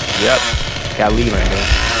 Yep. Got Leland, man.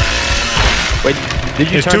 Wait, did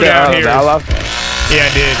you There's turn two down here. Val off? Yeah,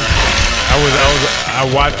 I did. I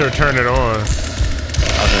watched her turn it on. Where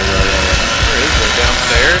is it?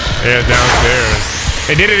 Downstairs? Yeah, downstairs.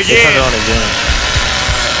 They did it again. Turn it on again.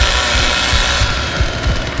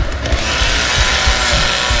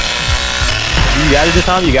 You got it this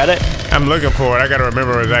time? You got it? I'm looking for it. I gotta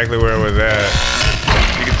remember exactly where it was at.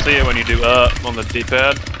 You can see it when you do up on the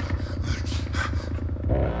D-pad.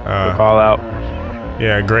 Call out.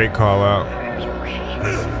 Yeah, great call out.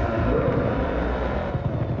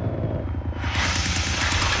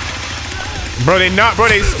 Bro,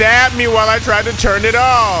 they stabbed me while I tried to turn it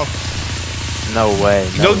off. No way.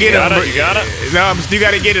 Go get him. You got it? No, you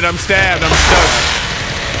gotta get it. I'm stabbed. I'm stuck.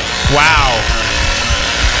 Wow.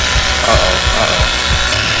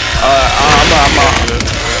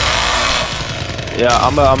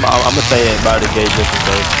 I'm gonna say it about the gate just in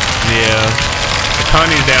case. Yeah.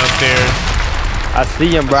 Connie's downstairs. I see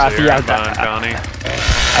him, bro. I see Connie.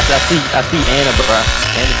 I see Anna, bro.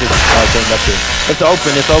 Anna just came up here. It's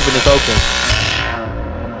open.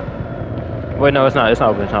 Wait, no, it's not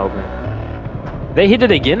open. They hit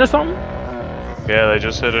it again or something? Yeah, they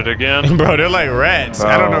just hit it again. Bro, they're like rats. Bro.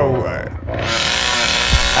 I don't know.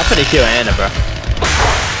 I'm finna kill Anna, bro.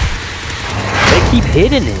 They keep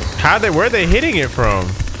hitting it. Where are they hitting it from?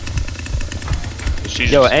 She's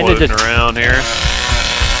just floating around here.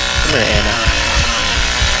 Come here, Anna.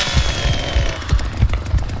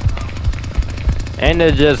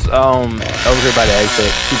 Anna just over here by the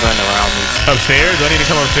exit. Keep running around me. Upstairs? Do I need to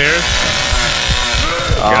come upstairs?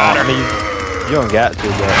 Got her. I mean, you don't got to,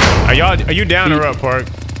 but Are you down or up, Park?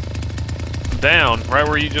 Down, right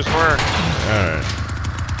where you just were. Alright.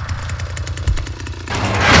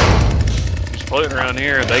 She's floating around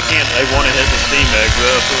here. They want to hit the steam eggs.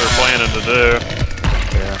 That's what they're planning to do.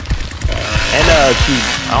 yeah. Anna,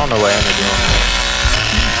 I don't know what Anna doing.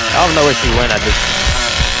 I don't know where she went at this point.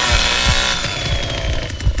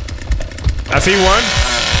 I see one.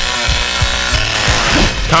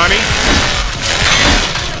 Connie.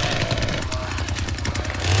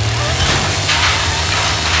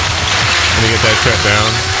 Let me get that shut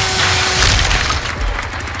down.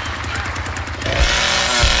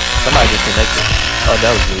 Somebody disconnected. Oh,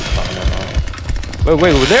 that was me. Oh, no. Wait,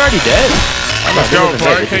 were they already dead? Let's go,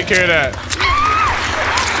 Clark. Take care of that.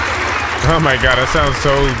 Oh my god, that sounds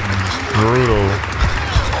so brutal.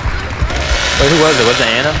 Wait, who was it? Was it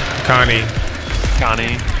Anna? Connie.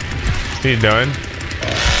 He's done.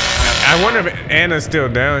 I wonder if Anna's still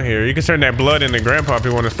down here. You can turn that blood into Grandpa if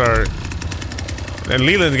you want to start. And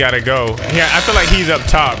Leland's got to go. Yeah, I feel like he's up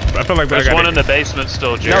top. I feel like there's one in the basement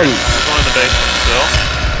still, Jared. No. There's one in the basement still.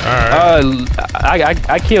 Alright.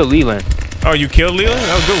 I killed Leland. Oh, you killed Leland?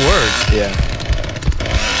 That was good work. Yeah.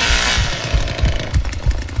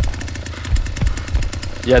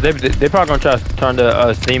 Yeah, they probably gonna try to turn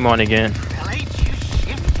the steam on again.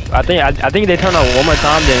 I think they turn on one more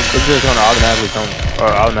time, then it's just gonna automatically turn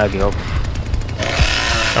or automatically open.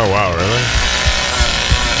 Oh wow, really?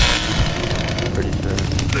 Pretty sure.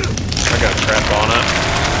 I got a trap on it.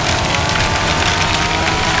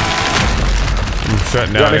 I'm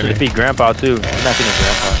shutting You down. gotta defeat Grandpa too. You're not feeding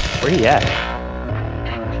Grandpa. Where he at?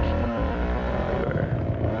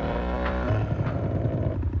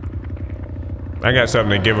 I got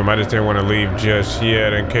something to give him. I just didn't want to leave just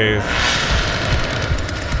yet in case.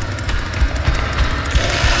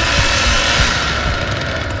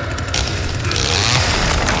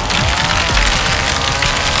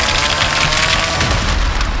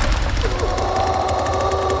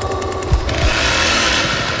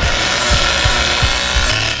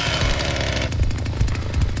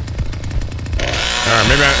 Alright,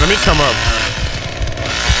 maybe let me come up.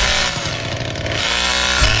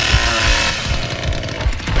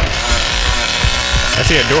 I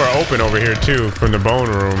see a door open over here too from the bone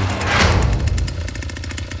room.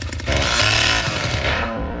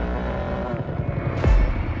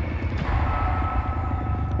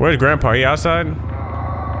 Where's Grandpa? He outside?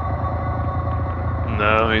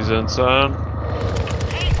 No, he's inside.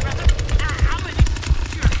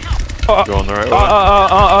 Going the right way.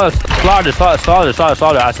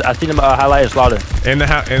 Slaughter. I seen him highlighted Slaughter. In the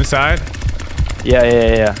house, inside?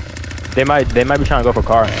 Yeah. They might be trying to go for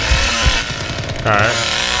car. All right.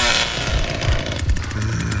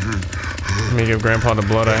 Let me give Grandpa the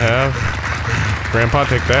blood I have. Grandpa,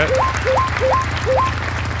 take that.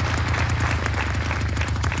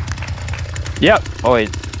 Yep. Oh wait.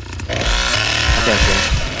 I can't see.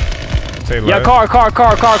 Say Yeah, less. car.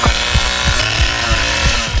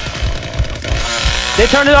 They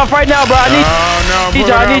turned it off right now, bro. I need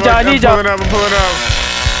y'all. I'm pulling up.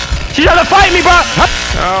 She's trying to fight me, bro.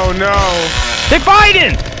 Oh no. They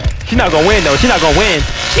fighting. She's not gonna win though. She's not gonna win.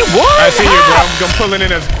 She won. I see you, bro. I'm pulling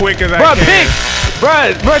in as quick as I can.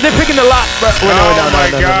 Bro, they're picking the lot, bro. Oh my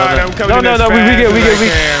god, I'm coming in as fast as I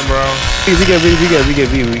can, bro. We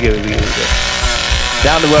good.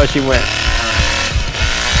 Down the well she went.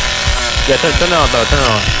 Yeah, turn it on though. Turn it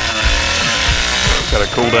on. Got to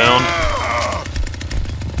cool down.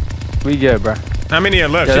 We good, bro. How many are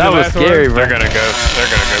left? Yeah, that was scary, bro. They're gonna go for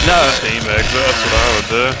the steam exit. That's what I would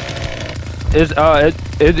do.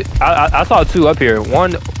 I saw two up here.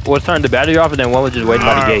 One was turning the battery off, and then one was just waiting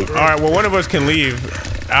by the gate. All right, well, one of us can leave.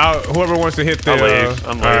 Whoever wants to hit the. I'll leave.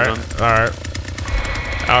 I'm leaving. All right.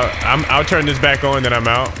 I'll turn this back on, then I'm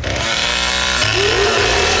out.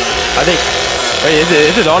 I think. Wait,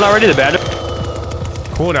 is it on already? The battery.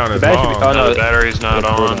 Cooldown is long. No, the battery's not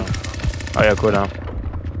on. Oh yeah, cooldown.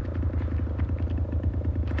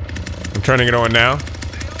 I'm turning it on now.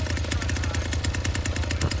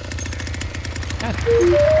 Get out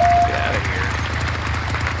of here.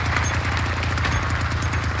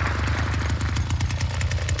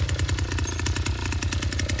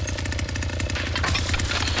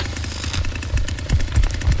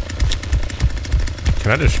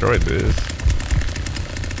 Can I destroy this?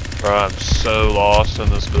 Bro, I'm so lost in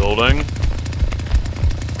this building.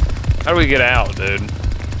 How do we get out, dude?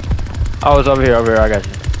 Oh, it's over here. I got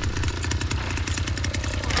you.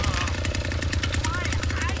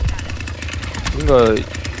 We can go.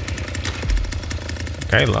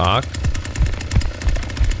 Okay, lock.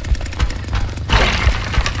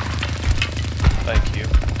 Thank you.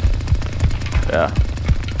 Yeah.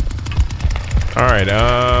 All right.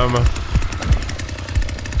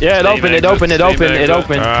 Yeah, it opened. It opened.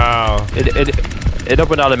 Wow. It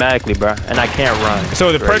opened automatically, bro, and I can't run.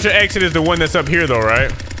 So the pressure exit is the one that's up here, though,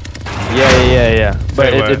 right? Yeah.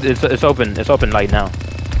 But it's open. It's open like now.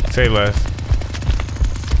 Say less.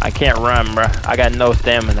 I can't run, bro. I got no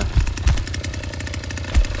stamina.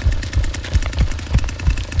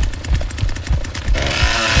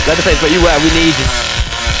 Leatherface, where you at? We need you.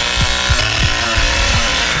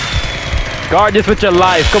 Guard this with your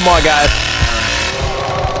life. Come on, guys.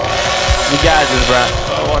 We got this, bro.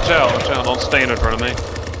 Watch out. Don't stand in front of me.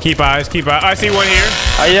 Keep eyes. I see one here.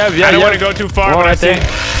 Oh, yeah. I don't want to go too far, but I see.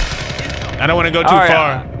 I don't want to go too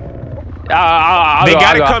far. They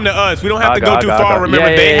gotta come to us. We don't have to go too far.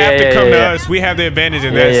 Remember, they have to come to us. We have the advantage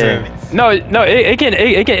in that sense. No, it can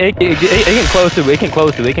close to. It can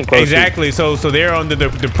close to. Exactly. So they're under the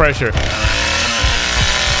pressure.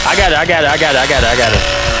 I got it. I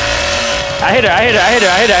hit her.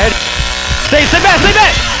 Stay back.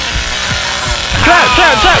 Trap.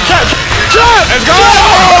 Let's go!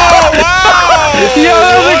 Oh, wow! Yo,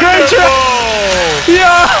 that was a great trap. Yo.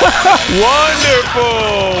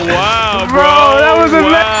 Wonderful! Wow, bro, that was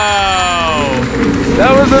amazing. Wow.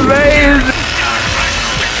 That was amazing.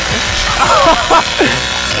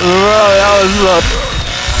 Bro, that was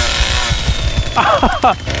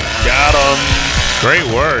Got him. Great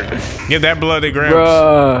work. Give that blood to Gramps.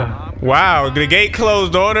 Bro. Wow, the gate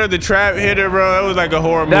closed on her, the trap hit her, bro. That was like a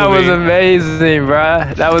horror movie. That was amazing,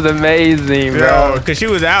 bro. That was amazing, bro. Because she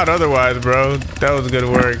was out otherwise, bro. That was good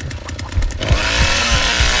work.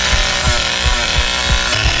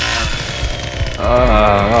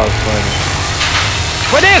 That was funny.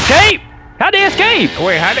 Where'd they escape? How'd they escape?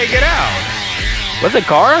 Wait, how'd they get out? Was it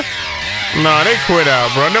car? No, they quit out,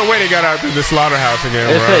 bro. No way they got out through the slaughterhouse again,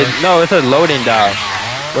 bro. It said loading dock.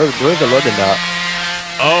 Where's the loading dock?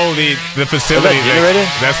 Oh, the facilities exit.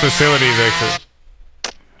 That's facilities exit.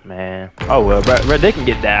 Man. Oh, well, bro, they can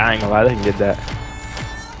get that. I ain't gonna lie, they can get that.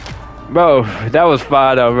 Bro, that was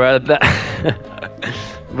fire, though, bro.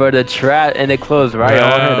 Bro, the trap and it closed right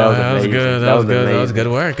on her. That was amazing. That was good. That was good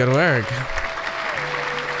work. Good work.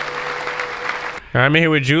 I'm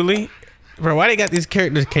here with Julie. Bro, why they got these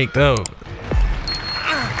characters caked up?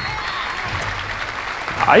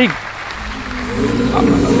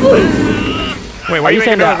 Wait, why are you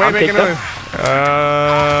saying that? Why are you making noise?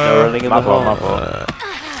 No, my fault.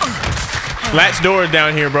 Latch doors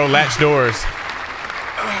down here, bro. Latch doors.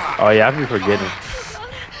 Oh yeah, I be forgetting.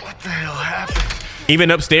 What the hell happened?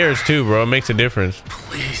 Even upstairs too, bro. It makes a difference.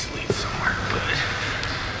 Please lead somewhere good.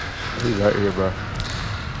 He's right here, bro.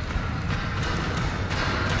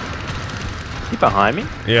 He behind me?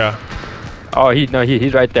 Yeah. Oh, he's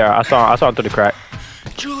right there. I saw him through the crack.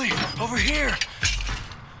 Julie, over here.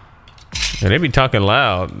 Yeah, they be talking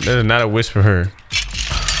loud. There's not a whisper.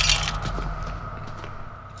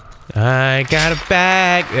 I got a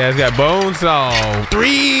bag. Yeah, it's got bones on.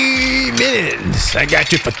 3 minutes. I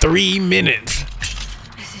got you for 3 minutes.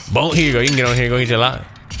 Bone. Here you go. You can get on here. Go get your lot.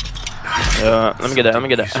 Let me get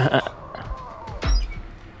that.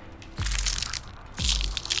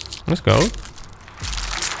 Let's go.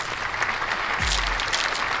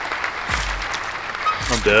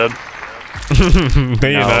 I'm dead. No,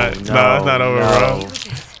 you're not. No, it's not over, bro.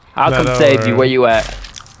 I'll come save you. Where you at?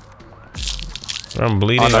 I'm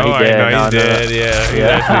bleeding. Oh, no, he's dead. No, he's dead. Yeah, he's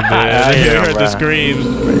actually dead. I heard the screams.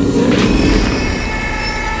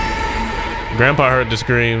 Grandpa heard the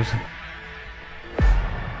screams.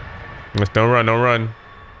 Don't run. Don't run.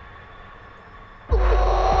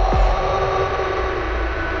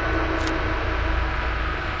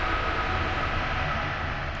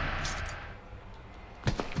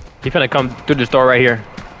 He finna come through the store right here.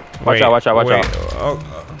 Watch out. Oh.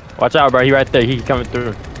 Watch out, bro. He right there. He coming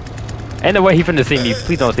through. Ain't no way he finna see me.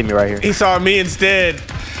 Please don't see me right here. He saw me instead.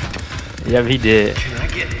 Yeah, he did. Can I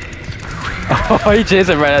get? Oh, he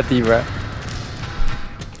chasing right after you, bro.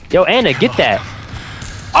 Yo, Anna, get that.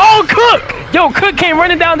 Oh, Cook! Yo, Cook came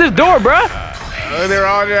running down this door, bro. They're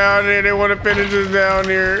all down there. They want to finish this down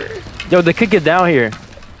here. Yo, the Cook is down here.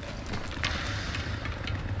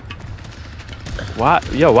 Why?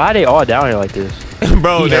 Yo, why are they all down here like this?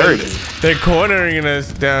 Bro, they're cornering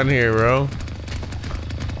us down here, bro.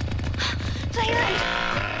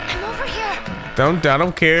 I'm over here. I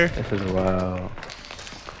don't care. This is wild.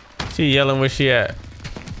 She yelling where she at.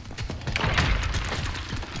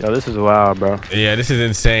 Yo, this is wild, bro. Yeah, this is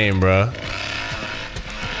insane, bro.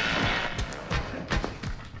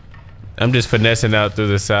 I'm just finessing out through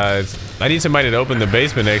the sides. I need somebody to open the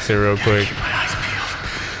basement exit real quick. Keep my eyes peeled.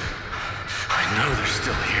 I know they're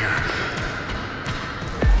still here.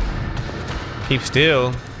 Keep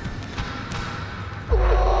still.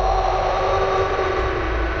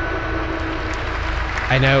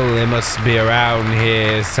 I know they must be around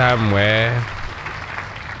here somewhere.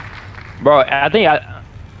 Bro, I think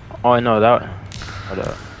oh no, that. Hold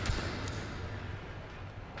up.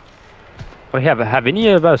 Wait, have any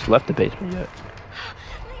of us left the basement yet?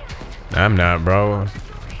 I'm not, bro.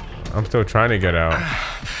 I'm still trying to get out.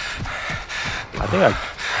 I think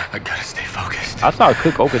I gotta stay focused. I saw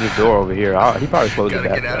Cook open the door over here. He probably closed it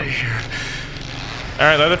back. Get out of here. All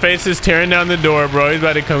right, Leatherface is tearing down the door, bro. He's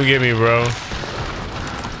about to come get me, bro.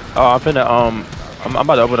 Oh, I'm finna I'm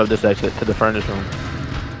about to open up this exit to the furnace room.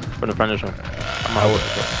 From the furnace room. I'm out.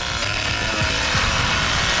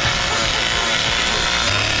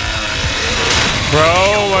 Bro,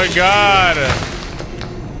 oh my god.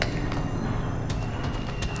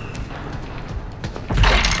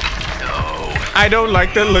 I don't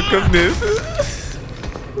like the look of this.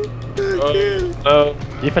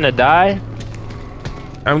 You finna die?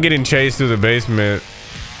 I'm getting chased through the basement.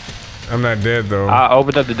 I'm not dead though. I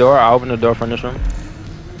opened up the door. I opened the door from this room.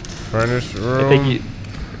 Furnace room.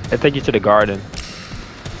 I take you to the garden.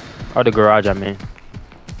 Or the garage, I mean.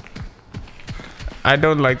 I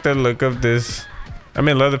don't like the look of this. I'm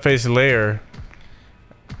in Leatherface lair.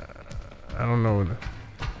 I don't know.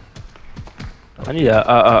 I need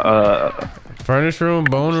a furnace room,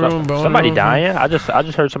 bone room. Somebody dying? I just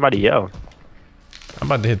heard somebody yell. I'm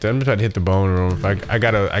about to hit I'm about to hit the bone room. If I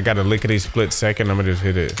got a lickety split second, I'm gonna just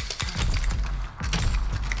hit it.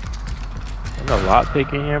 There's a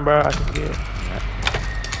lockpick in here, bro. I can get.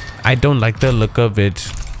 I don't like the look of it.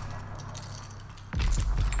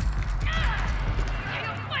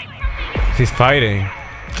 He's fighting.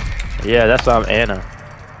 Yeah, that's Anna.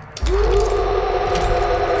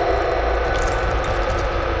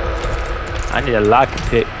 I need a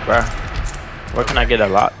lockpick, bro. Where can I get a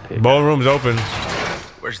lockpick? Bone room's open.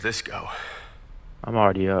 Where's this go? I'm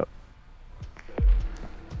already up.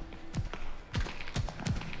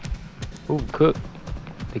 Ooh, cook.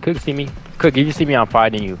 The cook see me. Cook, if you see me, I'm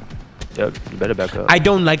fighting you. Yep, you better back up. I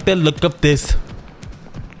don't like the look of this.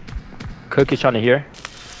 Cook is trying to hear.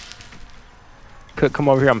 Cook, come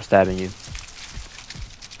over here. I'm stabbing you.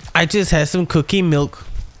 I just had some cookie milk.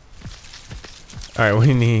 All right, what do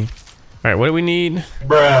we need? All right, what do we need?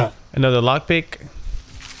 Bruh. Another lockpick.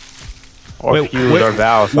 Or fuse or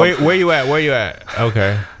valve. Where you at? Where you at?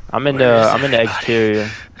 Okay. I'm in the exterior.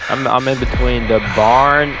 I'm in between the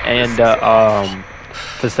barn and the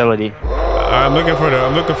facility. I'm looking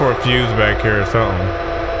for a fuse back here or something.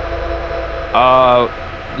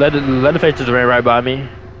 Leatherface just ran right by me.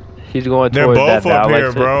 He's going towards that valve. They're both up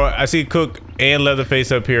here, bro. I see Cook and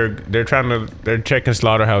Leatherface up here. They're checking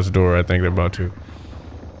slaughterhouse door. I think they're about to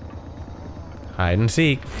hide and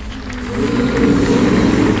seek.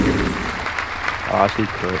 Oh, I see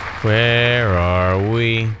Cook. Where are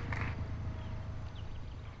we?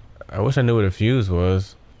 I wish I knew what a fuse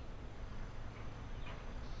was.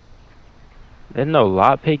 There's no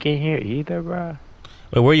lockpick in here either, bro.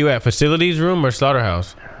 Wait, where you at? Facilities room or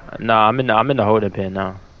slaughterhouse? No, I'm in the holding pen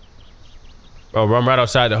now. Oh, I'm right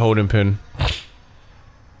outside the holding pen.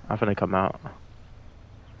 I'm finna come out.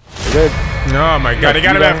 Good. Oh my god, they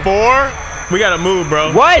got him at 4? We gotta move,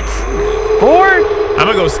 bro. What? 4? I'm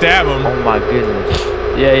gonna go stab him. Oh my goodness.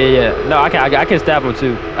 Yeah. No, I can stab him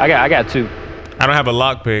too. I got 2. I don't have a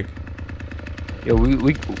lockpick. Yo,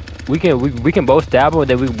 we can both stab him, and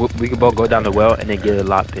then we can both go down the well and then get a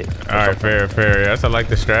lockpick. All right, fair. Yes, I like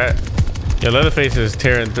the strat. Yeah, Leatherface is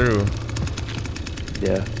tearing through.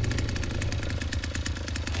 Yeah.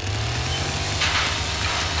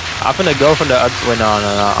 I'm finna go from the other. Wait, no.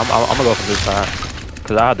 I'm gonna go from this side,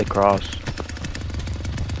 cause I had to cross.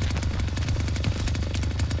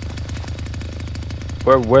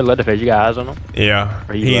 Where Leatherface? You got eyes on him? Yeah.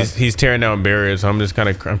 He's tearing down barriers. So I'm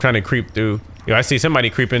trying to creep through. Yo, I see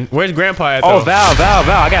somebody creeping. Where's Grandpa at? Oh, Val.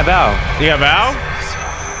 I got Val. You got Val?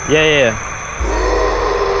 Yeah.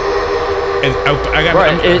 I got.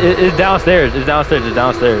 Bro, it's downstairs. It's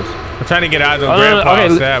downstairs. I'm trying to get eyes on Grandpa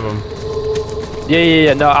and stab him.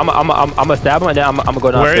 Yeah. No, I'm gonna stab him and then I'm gonna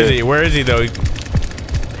go downstairs. Where is he though?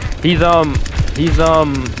 He's I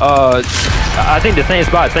think the same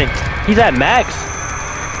spot. He's at Max.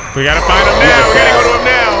 We gotta find him now. We gotta go to him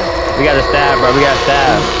now. We gotta stab, bro. We gotta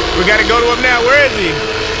stab. We gotta go to him now. Where is he?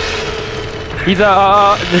 He's it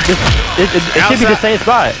should be the same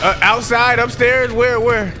spot. Outside, upstairs,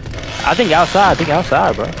 where? I think outside,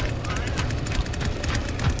 bro.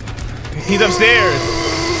 He's upstairs.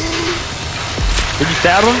 Did you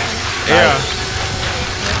stab him? Yeah.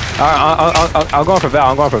 Alright, I'm going for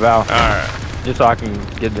Val. Alright. Just so I can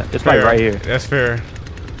get that. It's like right here. That's fair.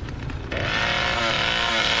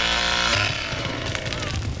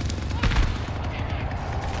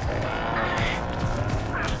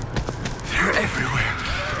 They're everywhere.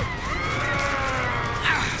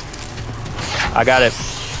 I got it.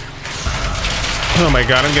 Oh my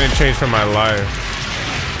god, I'm getting chased for my life.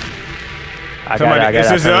 I got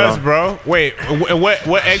this it. is us, bro. Wait,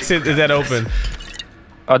 what exit is that open?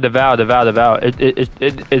 Oh, the Val.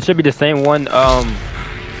 It should be the same one.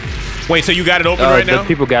 Wait, so you got it open right now?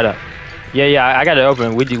 People got it. Yeah, I got it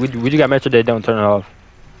open. We just got make sure they don't turn it off.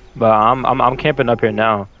 But I'm camping up here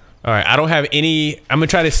now. All right, I don't have any. I'm gonna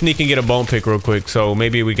try to sneak and get a bone pick real quick, so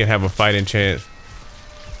maybe we can have a fighting chance.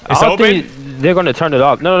 It's open. Think they're gonna turn it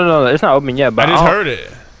off. No, it's not open yet. But I just heard it.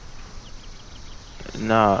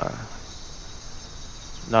 Nah.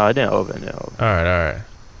 No, it didn't open. All right.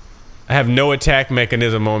 I have no attack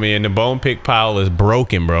mechanism on me, and the bone pick pile is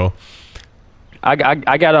broken, bro. I got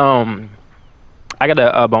a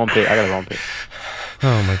bone pick.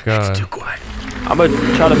 Oh my god. It's too quiet. I'm gonna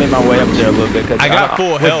try to make my way up there a little bit. Cause I got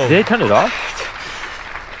full health. Did they turn it off?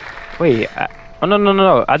 Wait. Oh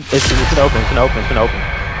no.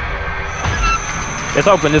 It's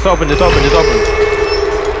open. It's open.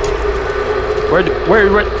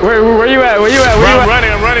 Where you at? I'm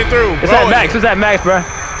running through. It's that Max. It's that Max, bro.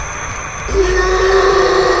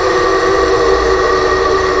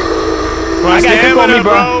 I got cook on me,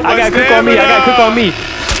 bro. I got cook on me.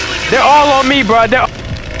 They're all on me, bro. I just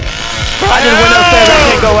went upstairs. I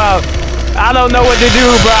can't go out. I don't know what to do,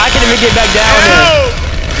 bro. I can't even get back down there.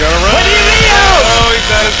 What do you mean, Oh, he's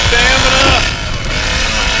got a stamina.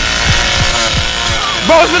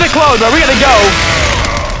 Bro, it's gonna close, bro. We gotta go.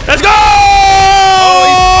 Let's go!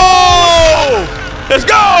 Let's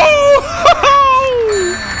go!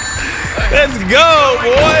 Let's go,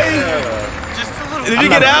 boy! Did you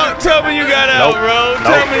get out? Tell me you got out, bro.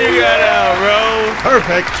 Tell me you got out, bro.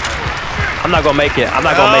 Perfect. I'm not gonna make it.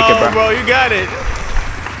 bro. Bro, you got it.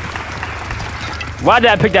 Why did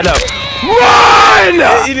I pick that up? Run!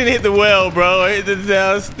 He didn't hit the well, bro. I hit the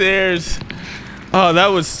downstairs. Oh, that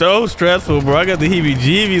was so stressful, bro. I got the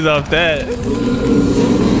heebie-jeebies off that.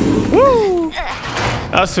 Woo!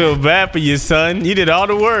 I feel bad for you, son. You did all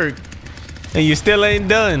the work, and you still ain't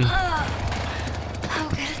done. I'm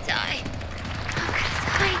gonna die.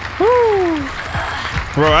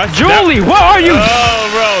 Bro, Julie, what are you? Oh,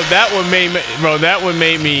 bro, that one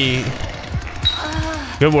made me.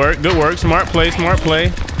 Good work. Smart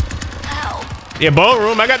play. Yeah, bone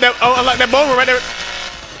room. I got that. Oh, I like that bone room right there.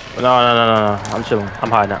 No. I'm chilling. I'm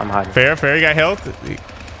hiding. Fair. You got health.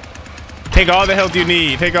 Take all the health you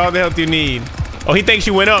need. Oh, he thinks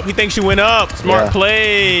you went up. Smart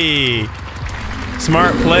play.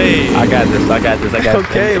 I got this.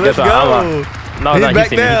 Okay, let's go. He's back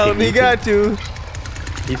down. He got you.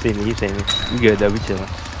 He see me. You good though? We chilling.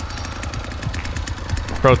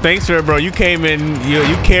 Bro, thanks for it, bro. You came in.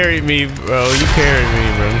 You carried me, bro.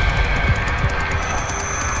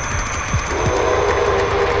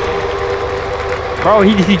 Bro,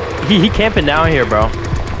 he camping down here, bro.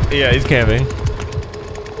 Yeah, he's camping.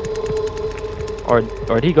 Or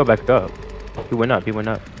did he go back up? He went up.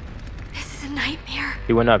 This is a nightmare.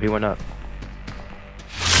 He went up.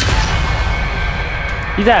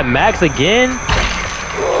 He's at max again?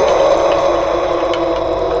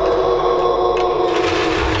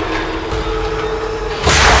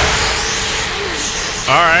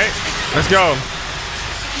 All right, let's go.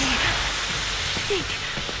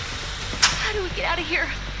 How do we get out of here?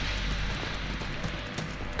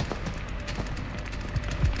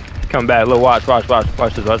 Come back, look, watch this.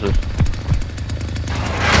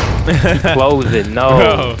 Close it, no.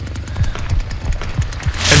 Bro.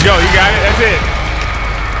 Let's go, you got it, that's it.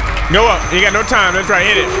 Go up, you got no time, that's right,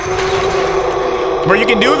 hit it. Bro, you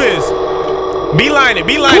can do this. Beeline it.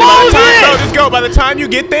 By the time, bro, just go. By the time you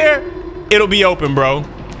get there, it'll be open, bro.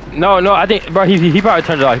 No, I think, bro, he probably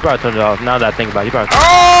turned it off. Now that I think about it, he probably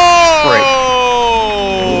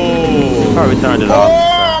turned it off.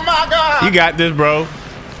 Oh my God! You got this, bro.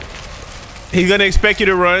 He's gonna expect you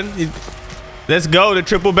to run. Let's go. The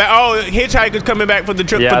triple back. Oh, hitchhiker's coming back for the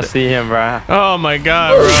triple. Yeah, I see him, bro. Oh my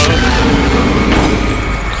God, bro.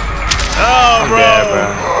 Oh, bro. Dead,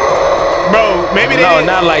 bro, maybe they didn't.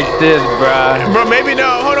 Not like this, bro. Bro, maybe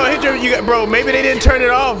no. Hold on, bro. Maybe they didn't turn it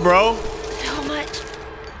off, bro. So much.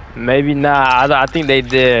 Maybe not. I think they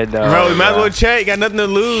did, though. Bro, we might as well check. Got nothing to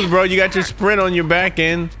lose, bro. You got your sprint on your back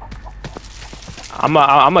end.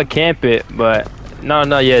 I'm a camp it, but no.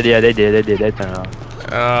 Yeah, they did. They turned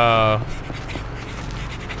it off.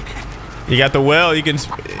 You got the well. You can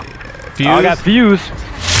fuse. I got fuse.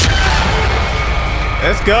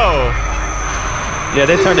 Let's go. Yeah,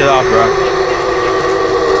 they turned it off, bro.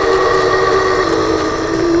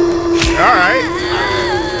 All right.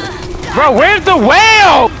 Bro, where's the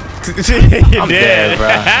whale? I'm dead, bro.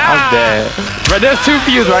 I'm dead. Bro, there's 2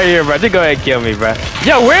 fuse right here, bro. Just go ahead and kill me, bro.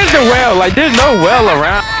 Yo, where's the whale? Like, there's no well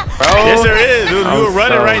around, bro. Yes, there is. You were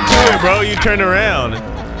running right to it, bro. You turned around.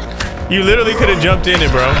 You literally could have jumped in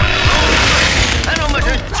it, bro. I know much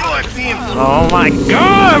enjoy being. Oh my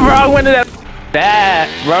God, bro. I went to that,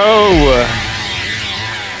 bro.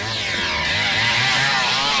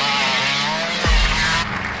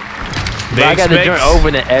 I got the joint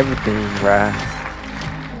open and everything, bro.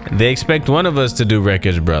 They expect one of us to do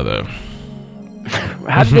wreckage, brother.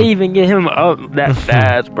 How did they even get him up that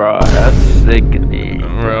fast, bro? That's sickening.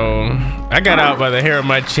 Bro, I got out by the hair of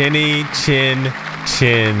my chin.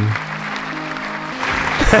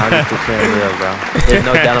 100% real, bro. There's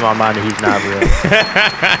no doubt in my mind that he's not real.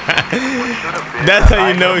 That's how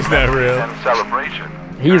you know he's not real.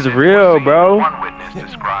 He's real, bro.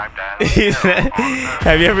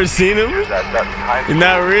 Have you ever seen him? He's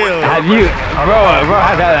not real. Have you, bro?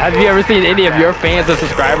 Have you ever seen any of your fans or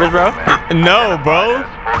subscribers, bro? No, bro.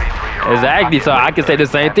 Exactly. So I can say the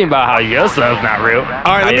same thing about how your sub's not real.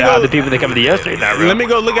 All right, let me go. How the people that come to your stream not real. Let me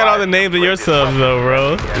go look at all the names of your subs, though,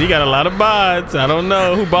 bro. You got a lot of bots. I don't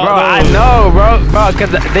know who bought those. I know, bro, because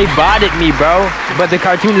they botted me, bro. But the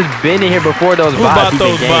cartoon has been in here before those bots. Who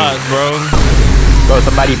bought those bots, bro? Bro,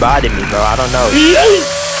 somebody botted me, bro. I don't know.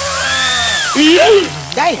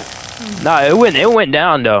 Damn. No, it went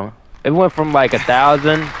down though. It went from like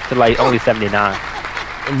 1,000 to like only 79.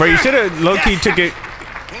 Bro, you should have low key took it.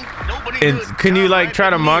 Can you like try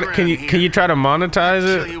to can you try to monetize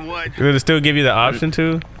it? Will it still give you the option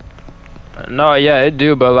to? No, yeah, it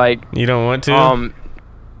do, but like you don't want to.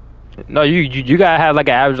 No, you gotta have like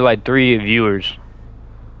an average of like 3 viewers.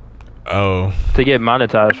 Oh. To get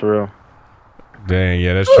monetized for real. Dang,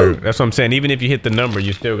 yeah, that's true. That's what I'm saying. Even if you hit the number,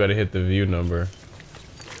 you still gotta hit the view number.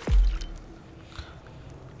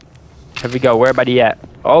 Here we go. Where everybody at?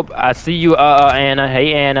 Oh, I see you, Anna.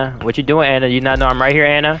 Hey, Anna. What you doing, Anna? You not know I'm right here,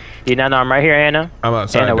 Anna? You not know I'm right here, Anna? I'm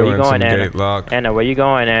outside Anna, doing where you going, some Anna? gate lock. Anna, where you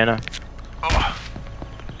going, Anna?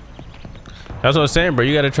 That's what I'm saying, bro.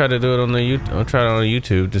 You gotta try to do it on the I'll try it on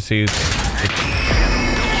YouTube to see.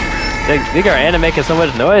 They got Anna making so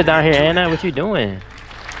much noise down here, Anna. What you doing?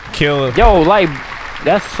 Kill him. Yo, like,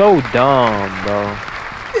 that's so dumb, bro.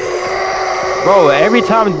 Bro, every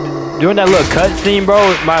time doing that little cutscene,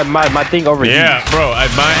 bro, my thing overheats. Yeah, bro,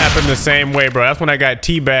 mine happened the same way, bro. That's when I got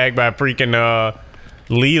teabagged by freaking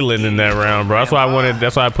Leland in that round, bro. That's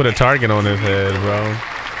why I put a target on his head, bro.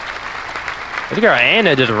 Look at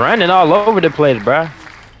Anna just running all over the place, bro.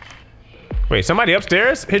 Wait, somebody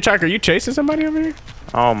upstairs? Hitchhiker, you chasing somebody over here?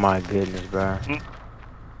 Oh my goodness, bro.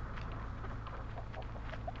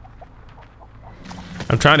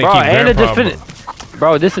 I'm trying to keep Anna Grandpa, just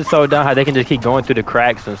bro, this is so dumb how they can just keep going through the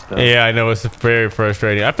cracks and stuff. Yeah, I know, it's very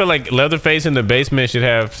frustrating. I feel like Leatherface in the basement should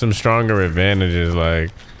have some stronger advantages,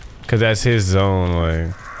 like, cause that's his zone,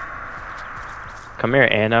 like. Come here,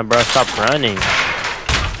 Anna, bro. Stop running.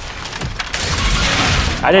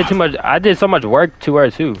 I did too much. I did so much work to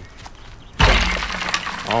her too.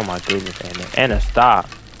 Oh my goodness, Anna. Anna, stop.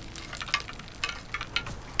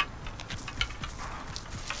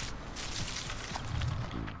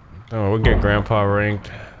 Oh, we'll get Grandpa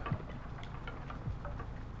ranked.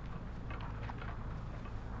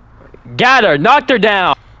 Got her. Knocked her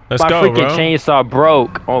down. Let's my go, freaking bro. Chainsaw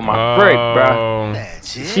broke. Oh my frick, bro.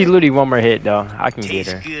 She literally one more hit though. I can get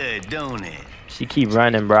her. Good, don't it? She keep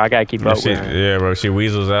running, bro. I gotta keep up with her. Yeah, bro. She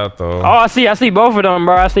weasels out though. Oh, I see both of them,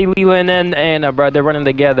 bro. I see Leland and Anna, bro. They're running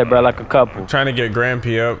together, bro, like a couple. I'm trying to get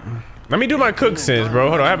Grampy up. Let me do my cook sense, bro.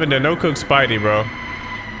 Hold on, I haven't done no cook Spidey, bro.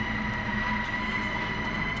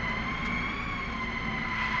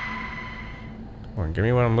 Come on, give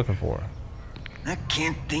me what I'm looking for. I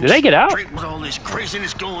can't think. Did they get out? With all this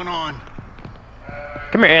craziness going on.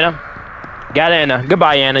 Come here, Anna. Got Anna.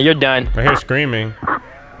 Goodbye, Anna. You're done. I hear screaming.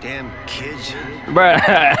 Damn kids. Bro,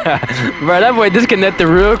 bro, that boy disconnected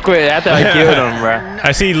real quick after I killed him, bro.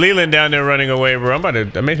 I see Leland down there running away, bro.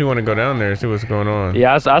 That makes me want to go down there and see what's going on.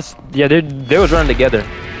 Yeah, yeah, they was running together.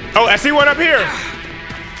 Oh, I see one up here.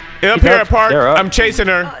 Up here at Park. I'm chasing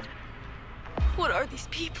her. What are these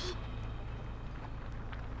people?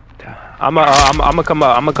 I'm gonna come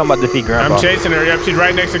up. I'm gonna come up to defeat Grandpa. I'm chasing her. Yep, she's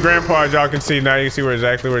right next to Grandpa. As y'all can see now, you can see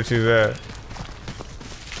exactly where she's at.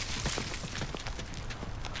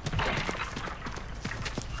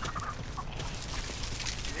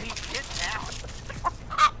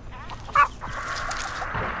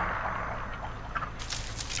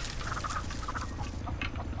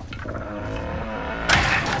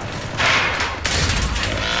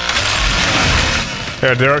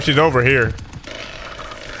 Yeah, she's over here.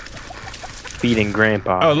 Feeding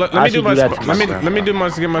Grandpa. Oh, let me do my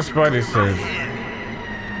get my Spidey sense.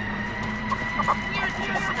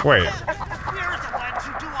 Wait.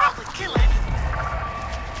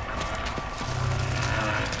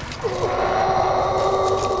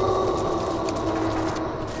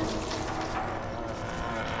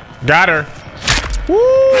 Got her. Woo!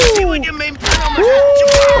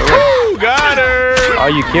 Woo! Got her. Oh,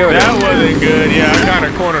 you killed her. That wasn't good. Yeah, I got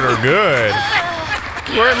her cornered her good.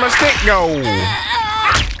 Where'd my stick go?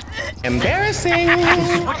 Embarrassing.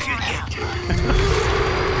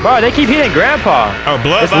 Bro, they keep hitting Grandpa. Oh,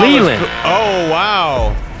 blood it's vial. Leland. Oh,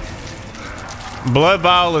 wow. Blood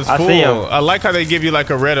vial is full. I see him. I like how they give you like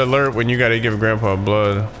a red alert when you gotta give Grandpa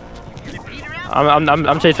blood.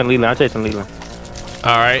 I'm chasing Leland. I'm chasing Leland.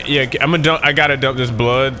 All right, yeah, I gotta dump this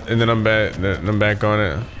blood, and then I'm back on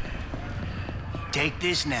it. Take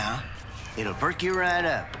this now. It'll perk you right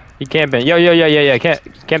up. He camping. Yo. Camp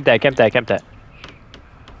that.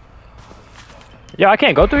 Yo, I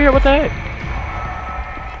can't go through here. What the heck?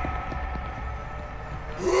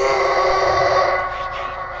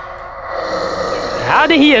 How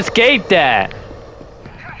did he escape that?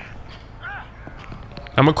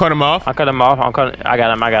 I'm gonna cut him off. I cut him off. I got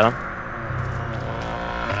him. I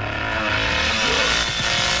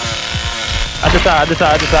decide.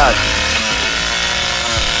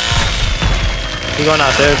 He going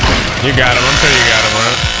downstairs. You got him. I'm sure you got him,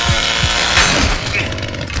 man.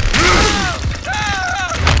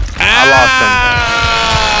 I lost him.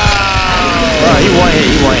 Bro, he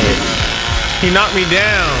one hit. He knocked me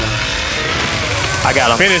down. I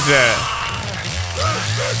got him. Finish that.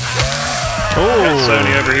 Got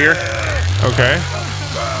Sony over here. Okay.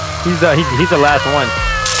 He's the last one.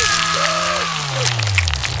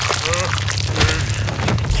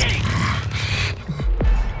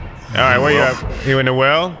 All right, where you at? You in the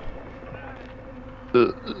well?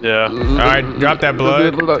 Yeah. All right, drop that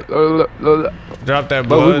blood. Drop that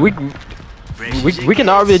blood. We can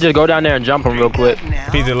already just go down there and jump him real quick.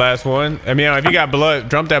 He's the last one. I mean, if you got blood,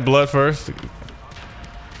 dump that blood first.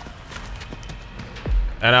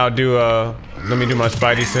 And I'll do, let me do my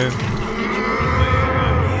Spidey sense.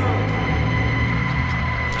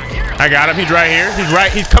 I got him. He's right here.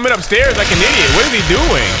 He's coming upstairs like an idiot. What is he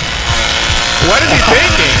doing? What is he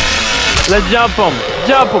thinking? Let's jump him.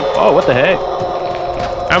 Oh, what the heck?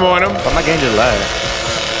 I'm on him. Oh, my game just lagged.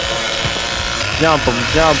 Jump him.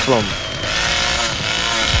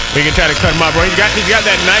 We can try to cut him off, bro. He's got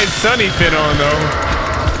that nice sunny fit on, though.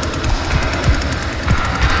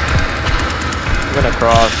 I'm gonna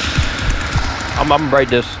cross. I'm gonna break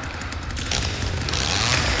this.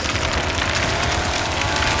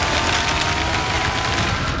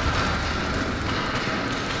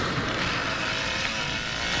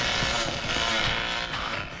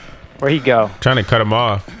 Where'd he go? Trying to cut him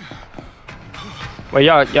off. Wait,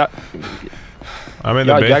 y'all. I'm in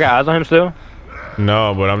the Y'all got eyes on him still?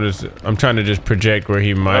 No, but I'm trying to just project where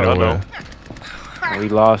he might have went. We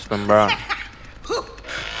lost him, bro.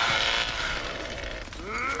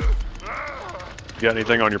 You got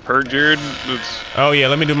anything on your perk, Jared? Oh yeah,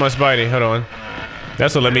 let me do my Spidey. Hold on.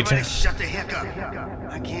 That's what let me tell. Shut the heck up.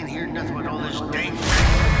 I can't hear nothing with all this dang.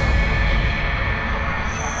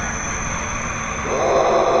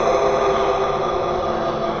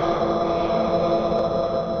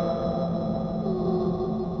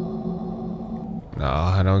 No,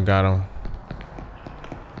 I don't got him.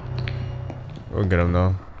 We'll get him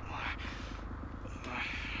though.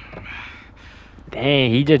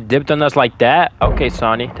 Dang, he just dipped on us like that? Okay,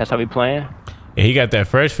 Sonny, that's how we playing? Yeah, he got that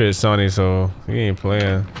fresh fit, Sonny, so he ain't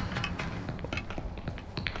playing.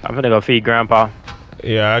 I'm gonna go feed Grandpa.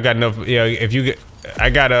 Yeah, I got enough. Yeah, if you get, I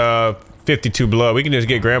got 52 blood. We can just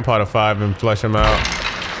get Grandpa to 5 and flush him out.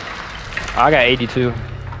 I got 82.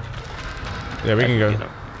 Yeah, we can go.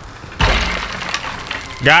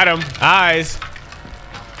 Got him. Eyes.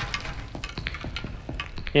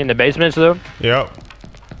 He in the basement still? Yep.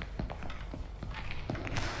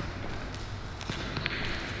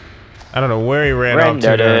 I don't know where he ran off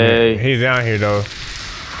to. He's down here though.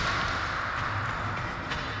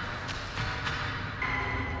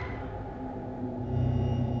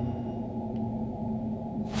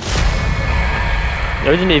 Yeah,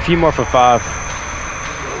 we just need a few more for 5.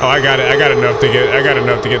 Oh, I got it. I got enough to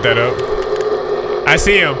get that up. I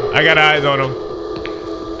see him. I got eyes on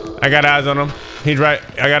him. He's right.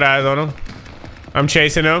 I got eyes on him. I'm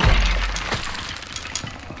chasing him.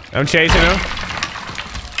 I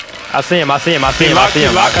see him. I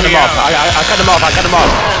cut him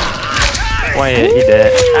off. One hit. He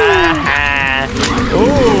dead.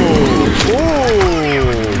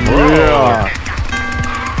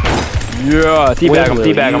 Yeah.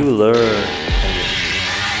 Teabag him.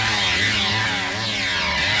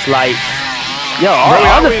 Slight. Yo,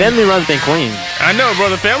 all the family runs been clean. I know, bro.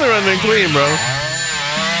 The family run's been clean, bro.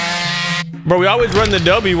 Bro, we always run the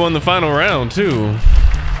W on the final round, too.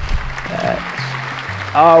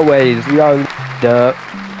 Always. We always dub.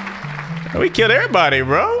 We killed everybody,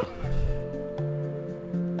 bro.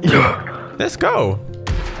 Let's go.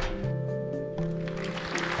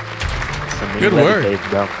 Good work.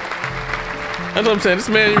 That's what I'm saying. This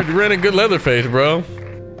man ran a good Leatherface, bro.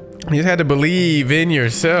 You just had to believe in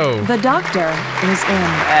yourself. The doctor is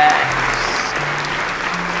in.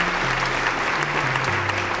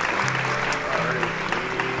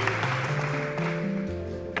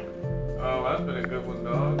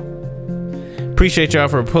 Appreciate y'all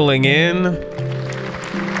for pulling in.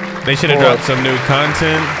 They should have dropped some new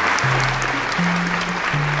content.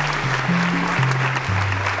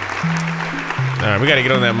 All right, we got to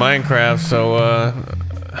get on that Minecraft, so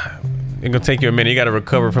it's gonna take you a minute. You got to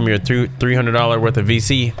recover from your $300 worth of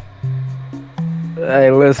VC. Hey,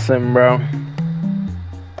 listen, bro.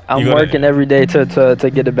 I'm working every day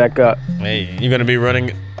to get it back up. Hey, you gonna be running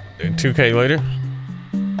 2K later?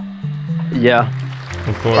 Yeah.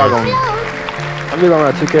 Of course. I'm gonna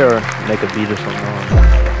run 2K or make a beat or something.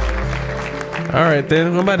 All right, then.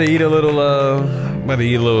 I'm about to eat a little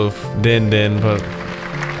din, but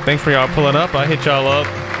thanks for y'all pulling up. I'll hit y'all up.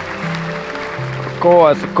 Of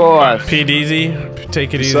course. P DZ,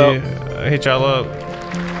 take it easy. I'll hit y'all up.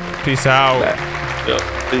 Peace out.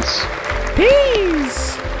 Peace.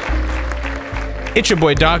 It's your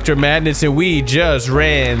boy Dr. Madness, and we just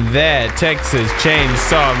ran that Texas Chain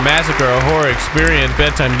Saw Massacre, a horror experience,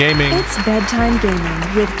 bedtime gaming. It's bedtime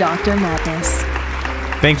gaming with Dr. Madness.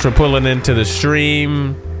 Thanks for pulling into the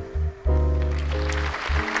stream.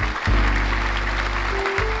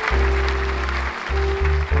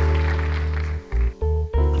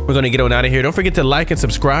 We're gonna get on out of here. Don't forget to like and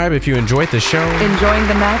subscribe if you enjoyed the show. Enjoying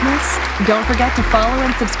the madness? Don't forget to follow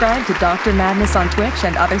and subscribe to Dr. Madness on Twitch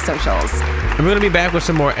and other socials. And we're gonna be back with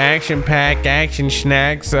some more action-packed action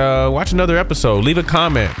snacks. Watch another episode. Leave a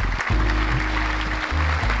comment.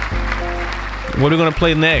 What are we gonna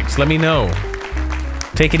play next? Let me know.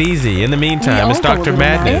 Take it easy. In the meantime, it's Dr.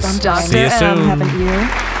 Madness. See you soon.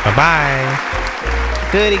 Bye-bye.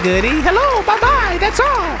 Goody. Hello, bye-bye. That's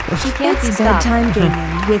all. It's bedtime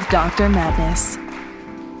gaming with Dr. Madness.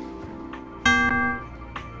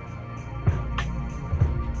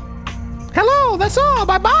 Hello, that's all.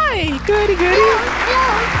 Bye-bye. Goody. Goody.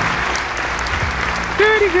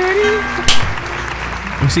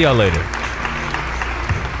 We'll see y'all later.